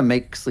 I'm just gonna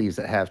make sleeves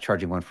that have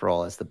charging 1 for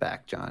all as the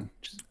back, John.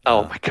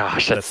 Oh my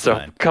gosh, that's so.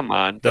 Fine. Come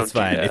on, that's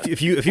fine.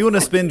 If you want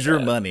to spend your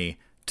money,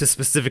 to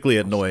specifically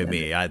annoy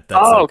me. That's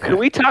okay. Can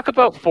we talk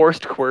about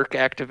forced quirk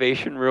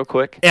activation real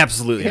quick?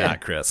 Absolutely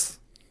not, Chris.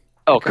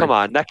 Oh, come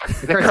on. That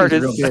card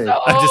is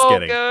so I'm just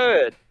kidding.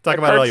 good. Talk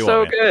about it all you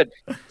want. So good.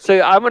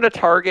 So I'm going to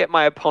target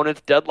my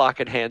opponent's deadlock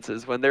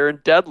enhances when they're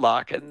in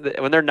deadlock and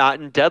when they're not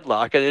in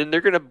deadlock, and then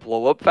they're going to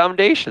blow up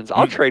foundations.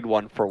 I'll trade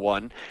 1 for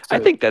 1. I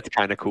think that's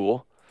kind of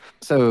cool.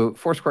 So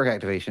Force Quirk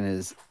activation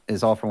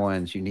is All for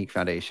One's unique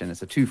foundation.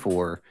 It's a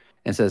 2/4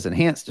 and says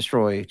enhance,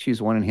 destroy,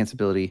 choose 1 enhance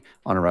ability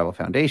on a rival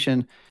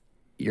foundation.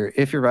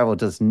 If your rival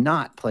does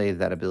not play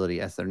that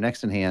ability as their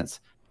next enhance,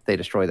 they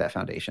destroy that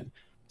foundation.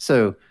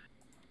 So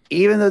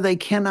even though they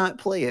cannot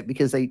play it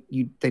because they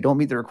don't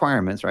meet the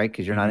requirements, right?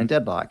 Because you're not in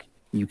deadlock,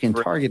 you can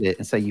target it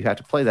and say you have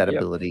to play that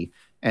ability.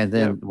 And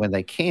then when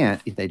they can't,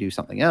 if they do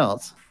something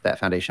else, that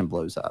foundation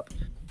blows up.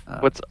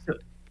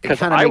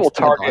 Because I will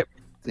target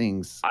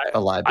things a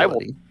liability. I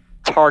will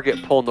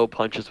target pull no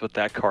punches with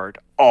that card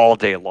all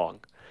day long.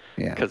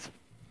 Yeah. Because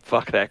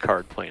fuck that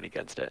card playing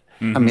against it.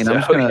 I mean, I'm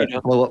just going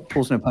to blow up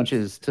pulls no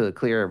punches to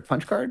clear a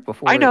punch card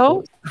before. I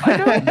know.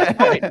 That's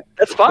fine.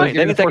 That's fine.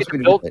 That means I get to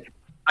build.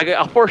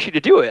 I'll force you to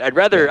do it. I'd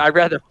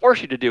rather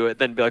force you to do it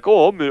than be like,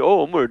 I'm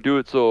gonna do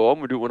it, so I'm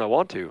gonna do it when I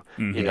want to.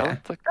 You know,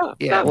 it's like,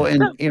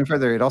 and even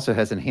further, it also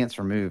has enhance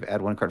remove.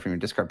 Add 1 card from your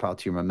discard pile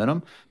to your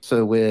momentum.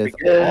 So with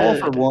All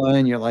for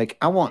One, you're like,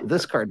 I want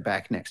this card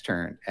back next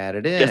turn. Add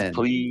it in. Yes,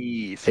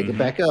 please. Take it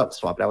back up.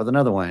 Swap it out with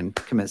another one.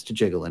 Commence to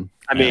jiggling.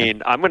 I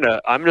mean,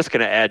 I'm just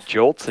gonna add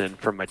Jolts in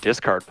from my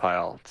discard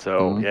pile.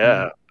 So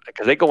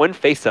because they go in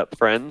face up,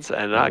 friends,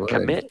 and I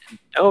commit.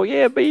 Oh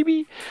yeah,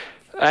 baby.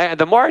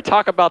 The more I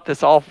talk about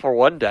this All for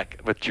One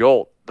deck with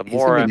Jolt, the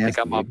more I think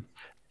I'm up.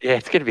 Yeah,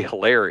 it's gonna be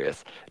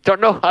hilarious. I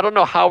don't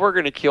know how we're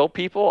gonna kill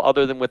people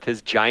other than with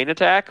his giant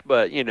attack,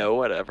 but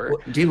whatever. Well,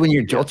 dude, when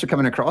your Jolts are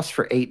coming across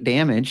for 8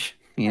 damage,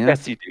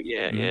 yes, you do.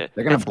 Yeah.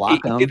 They're gonna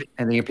block them, and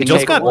then you're picking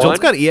Jolt's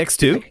got EX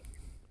too.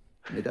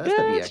 It does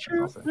have EX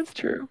also. That's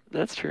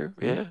true.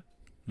 Yeah.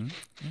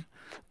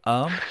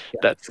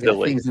 That's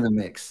silly. Things in the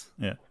mix.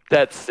 Yeah.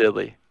 That's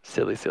silly.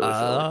 Silly.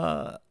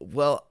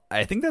 Well,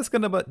 I think that's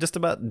gonna just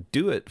about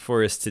do it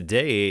for us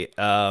today.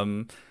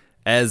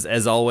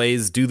 As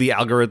always, do the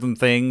algorithm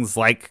things,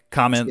 like,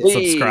 comment,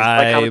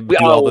 subscribe, do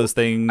all those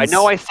things. I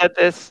know I said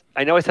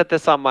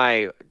this on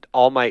my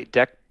All Might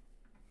deck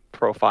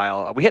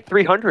profile. We hit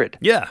 300.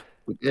 Yeah.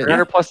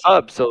 300 plus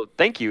subs. So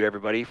thank you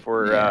everybody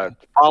for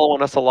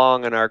following us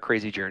along on our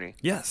crazy journey.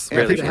 Yes,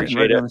 really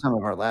appreciate it. On some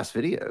of our last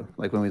video,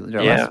 like when we did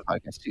our last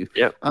podcast too.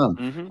 Yeah.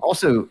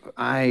 Also,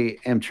 I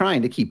am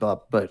trying to keep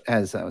up, but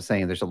as I was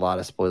saying, there's a lot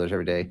of spoilers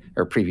every day,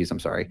 or previews. I'm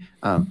sorry.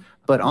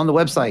 But on the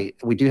website,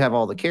 we do have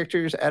all the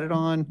characters added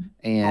on,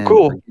 and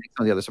some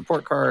of the other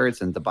support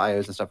cards and the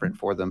bios and stuff written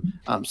for them.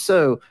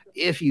 So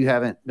if you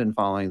haven't been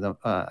following them,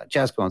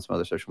 Jazzco on some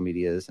other social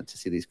medias, and to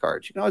see these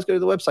cards, you can always go to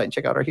the website and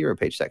check out our hero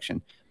page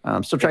section.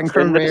 Still tracking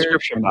Chrome Rare,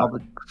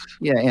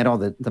 and all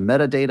the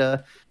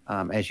metadata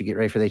as you get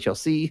ready for the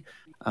HLC.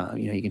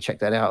 You can check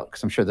that out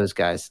because I'm sure those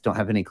guys don't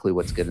have any clue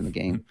what's good in the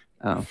game.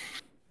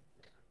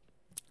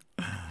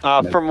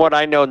 From what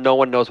I know, no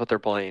one knows what they're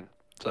playing.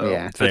 So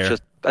it's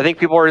just, I think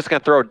people are just going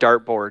to throw a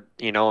dartboard,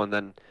 and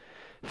then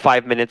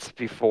 5 minutes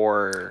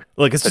before.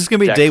 Look, it's just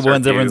going to be day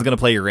ones. Everyone's going to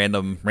play your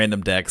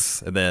random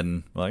decks, and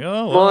then like,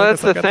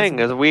 that's the thing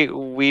is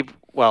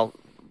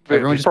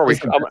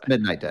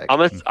midnight deck.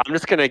 I'm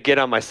just going to get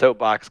on my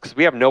soapbox because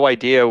we have no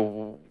idea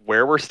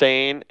where we're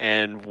staying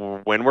and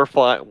when we're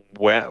flying,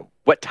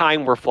 what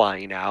time we're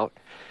flying out.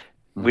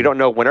 We don't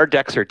know when our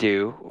decks are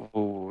due.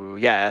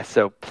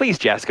 So please,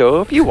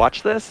 Jazzco, if you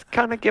watch this,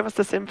 kind of give us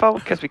this info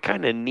because we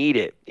kind of need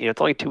it. It's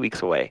only 2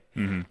 weeks away.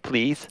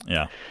 Please.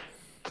 Yeah.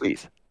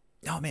 Please.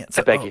 Oh man,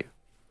 I beg you.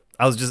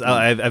 I was just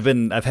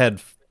I've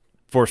had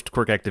forced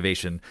quirk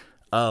activation.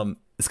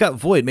 It's got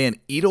Void, man.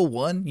 Edo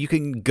 1, you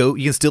can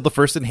steal the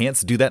first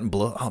enhance, do that and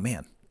blow. Oh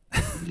man.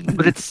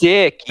 But it's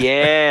sick.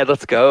 Yeah,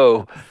 let's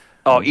go.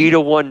 Oh, Edo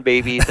 1,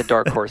 baby. It's a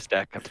Dark Horse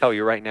deck. I'm telling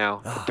you right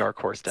now. It's a Dark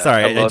Horse deck.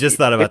 Sorry, I just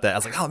thought about that. I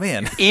was like, oh,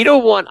 man. Edo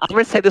 1, I'm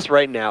going to say this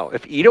right now.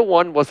 If Edo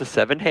 1 was a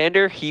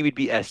 7-hander, he would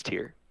be S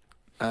tier.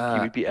 He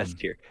would be S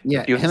tier.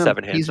 Yeah, he was a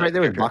 7-hander. He's right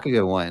there with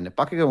Bakugo 1. If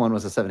Bakugo 1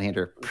 was a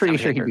 7-hander, pretty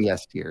sure he'd be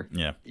S tier.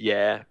 Yeah.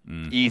 Yeah.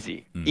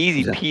 Easy.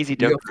 Easy peasy,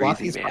 don't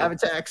greasy, man. 5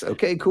 attacks.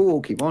 Okay,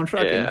 cool. Keep on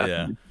trucking.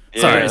 Yeah.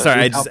 Sorry.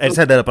 I just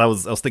had that up. I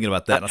was thinking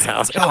about that. And I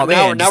was like, oh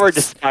man, now we're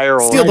just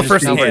spiraling. Steal the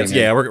first enhance.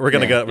 Yeah, we're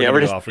gonna go. We're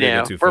gonna go off. We're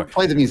gonna go too far.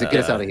 Play the music.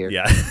 Get us out of here.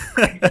 Yeah.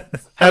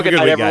 Have a good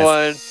week,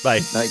 everyone. Guys.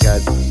 Bye. Night,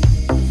 guys.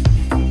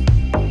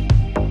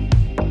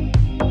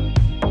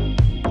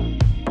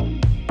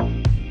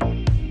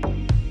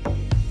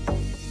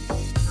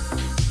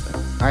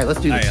 All right,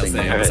 let's do this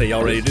thing. I'll say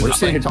y'all ready to do this. We're just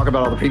sitting here talking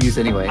about all the previews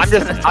anyway. I'm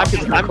just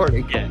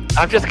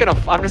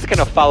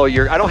gonna follow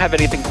your. I don't have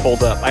anything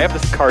pulled up. I have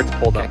this cards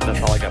pulled up.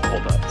 That's all I got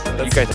pulled up. So you guys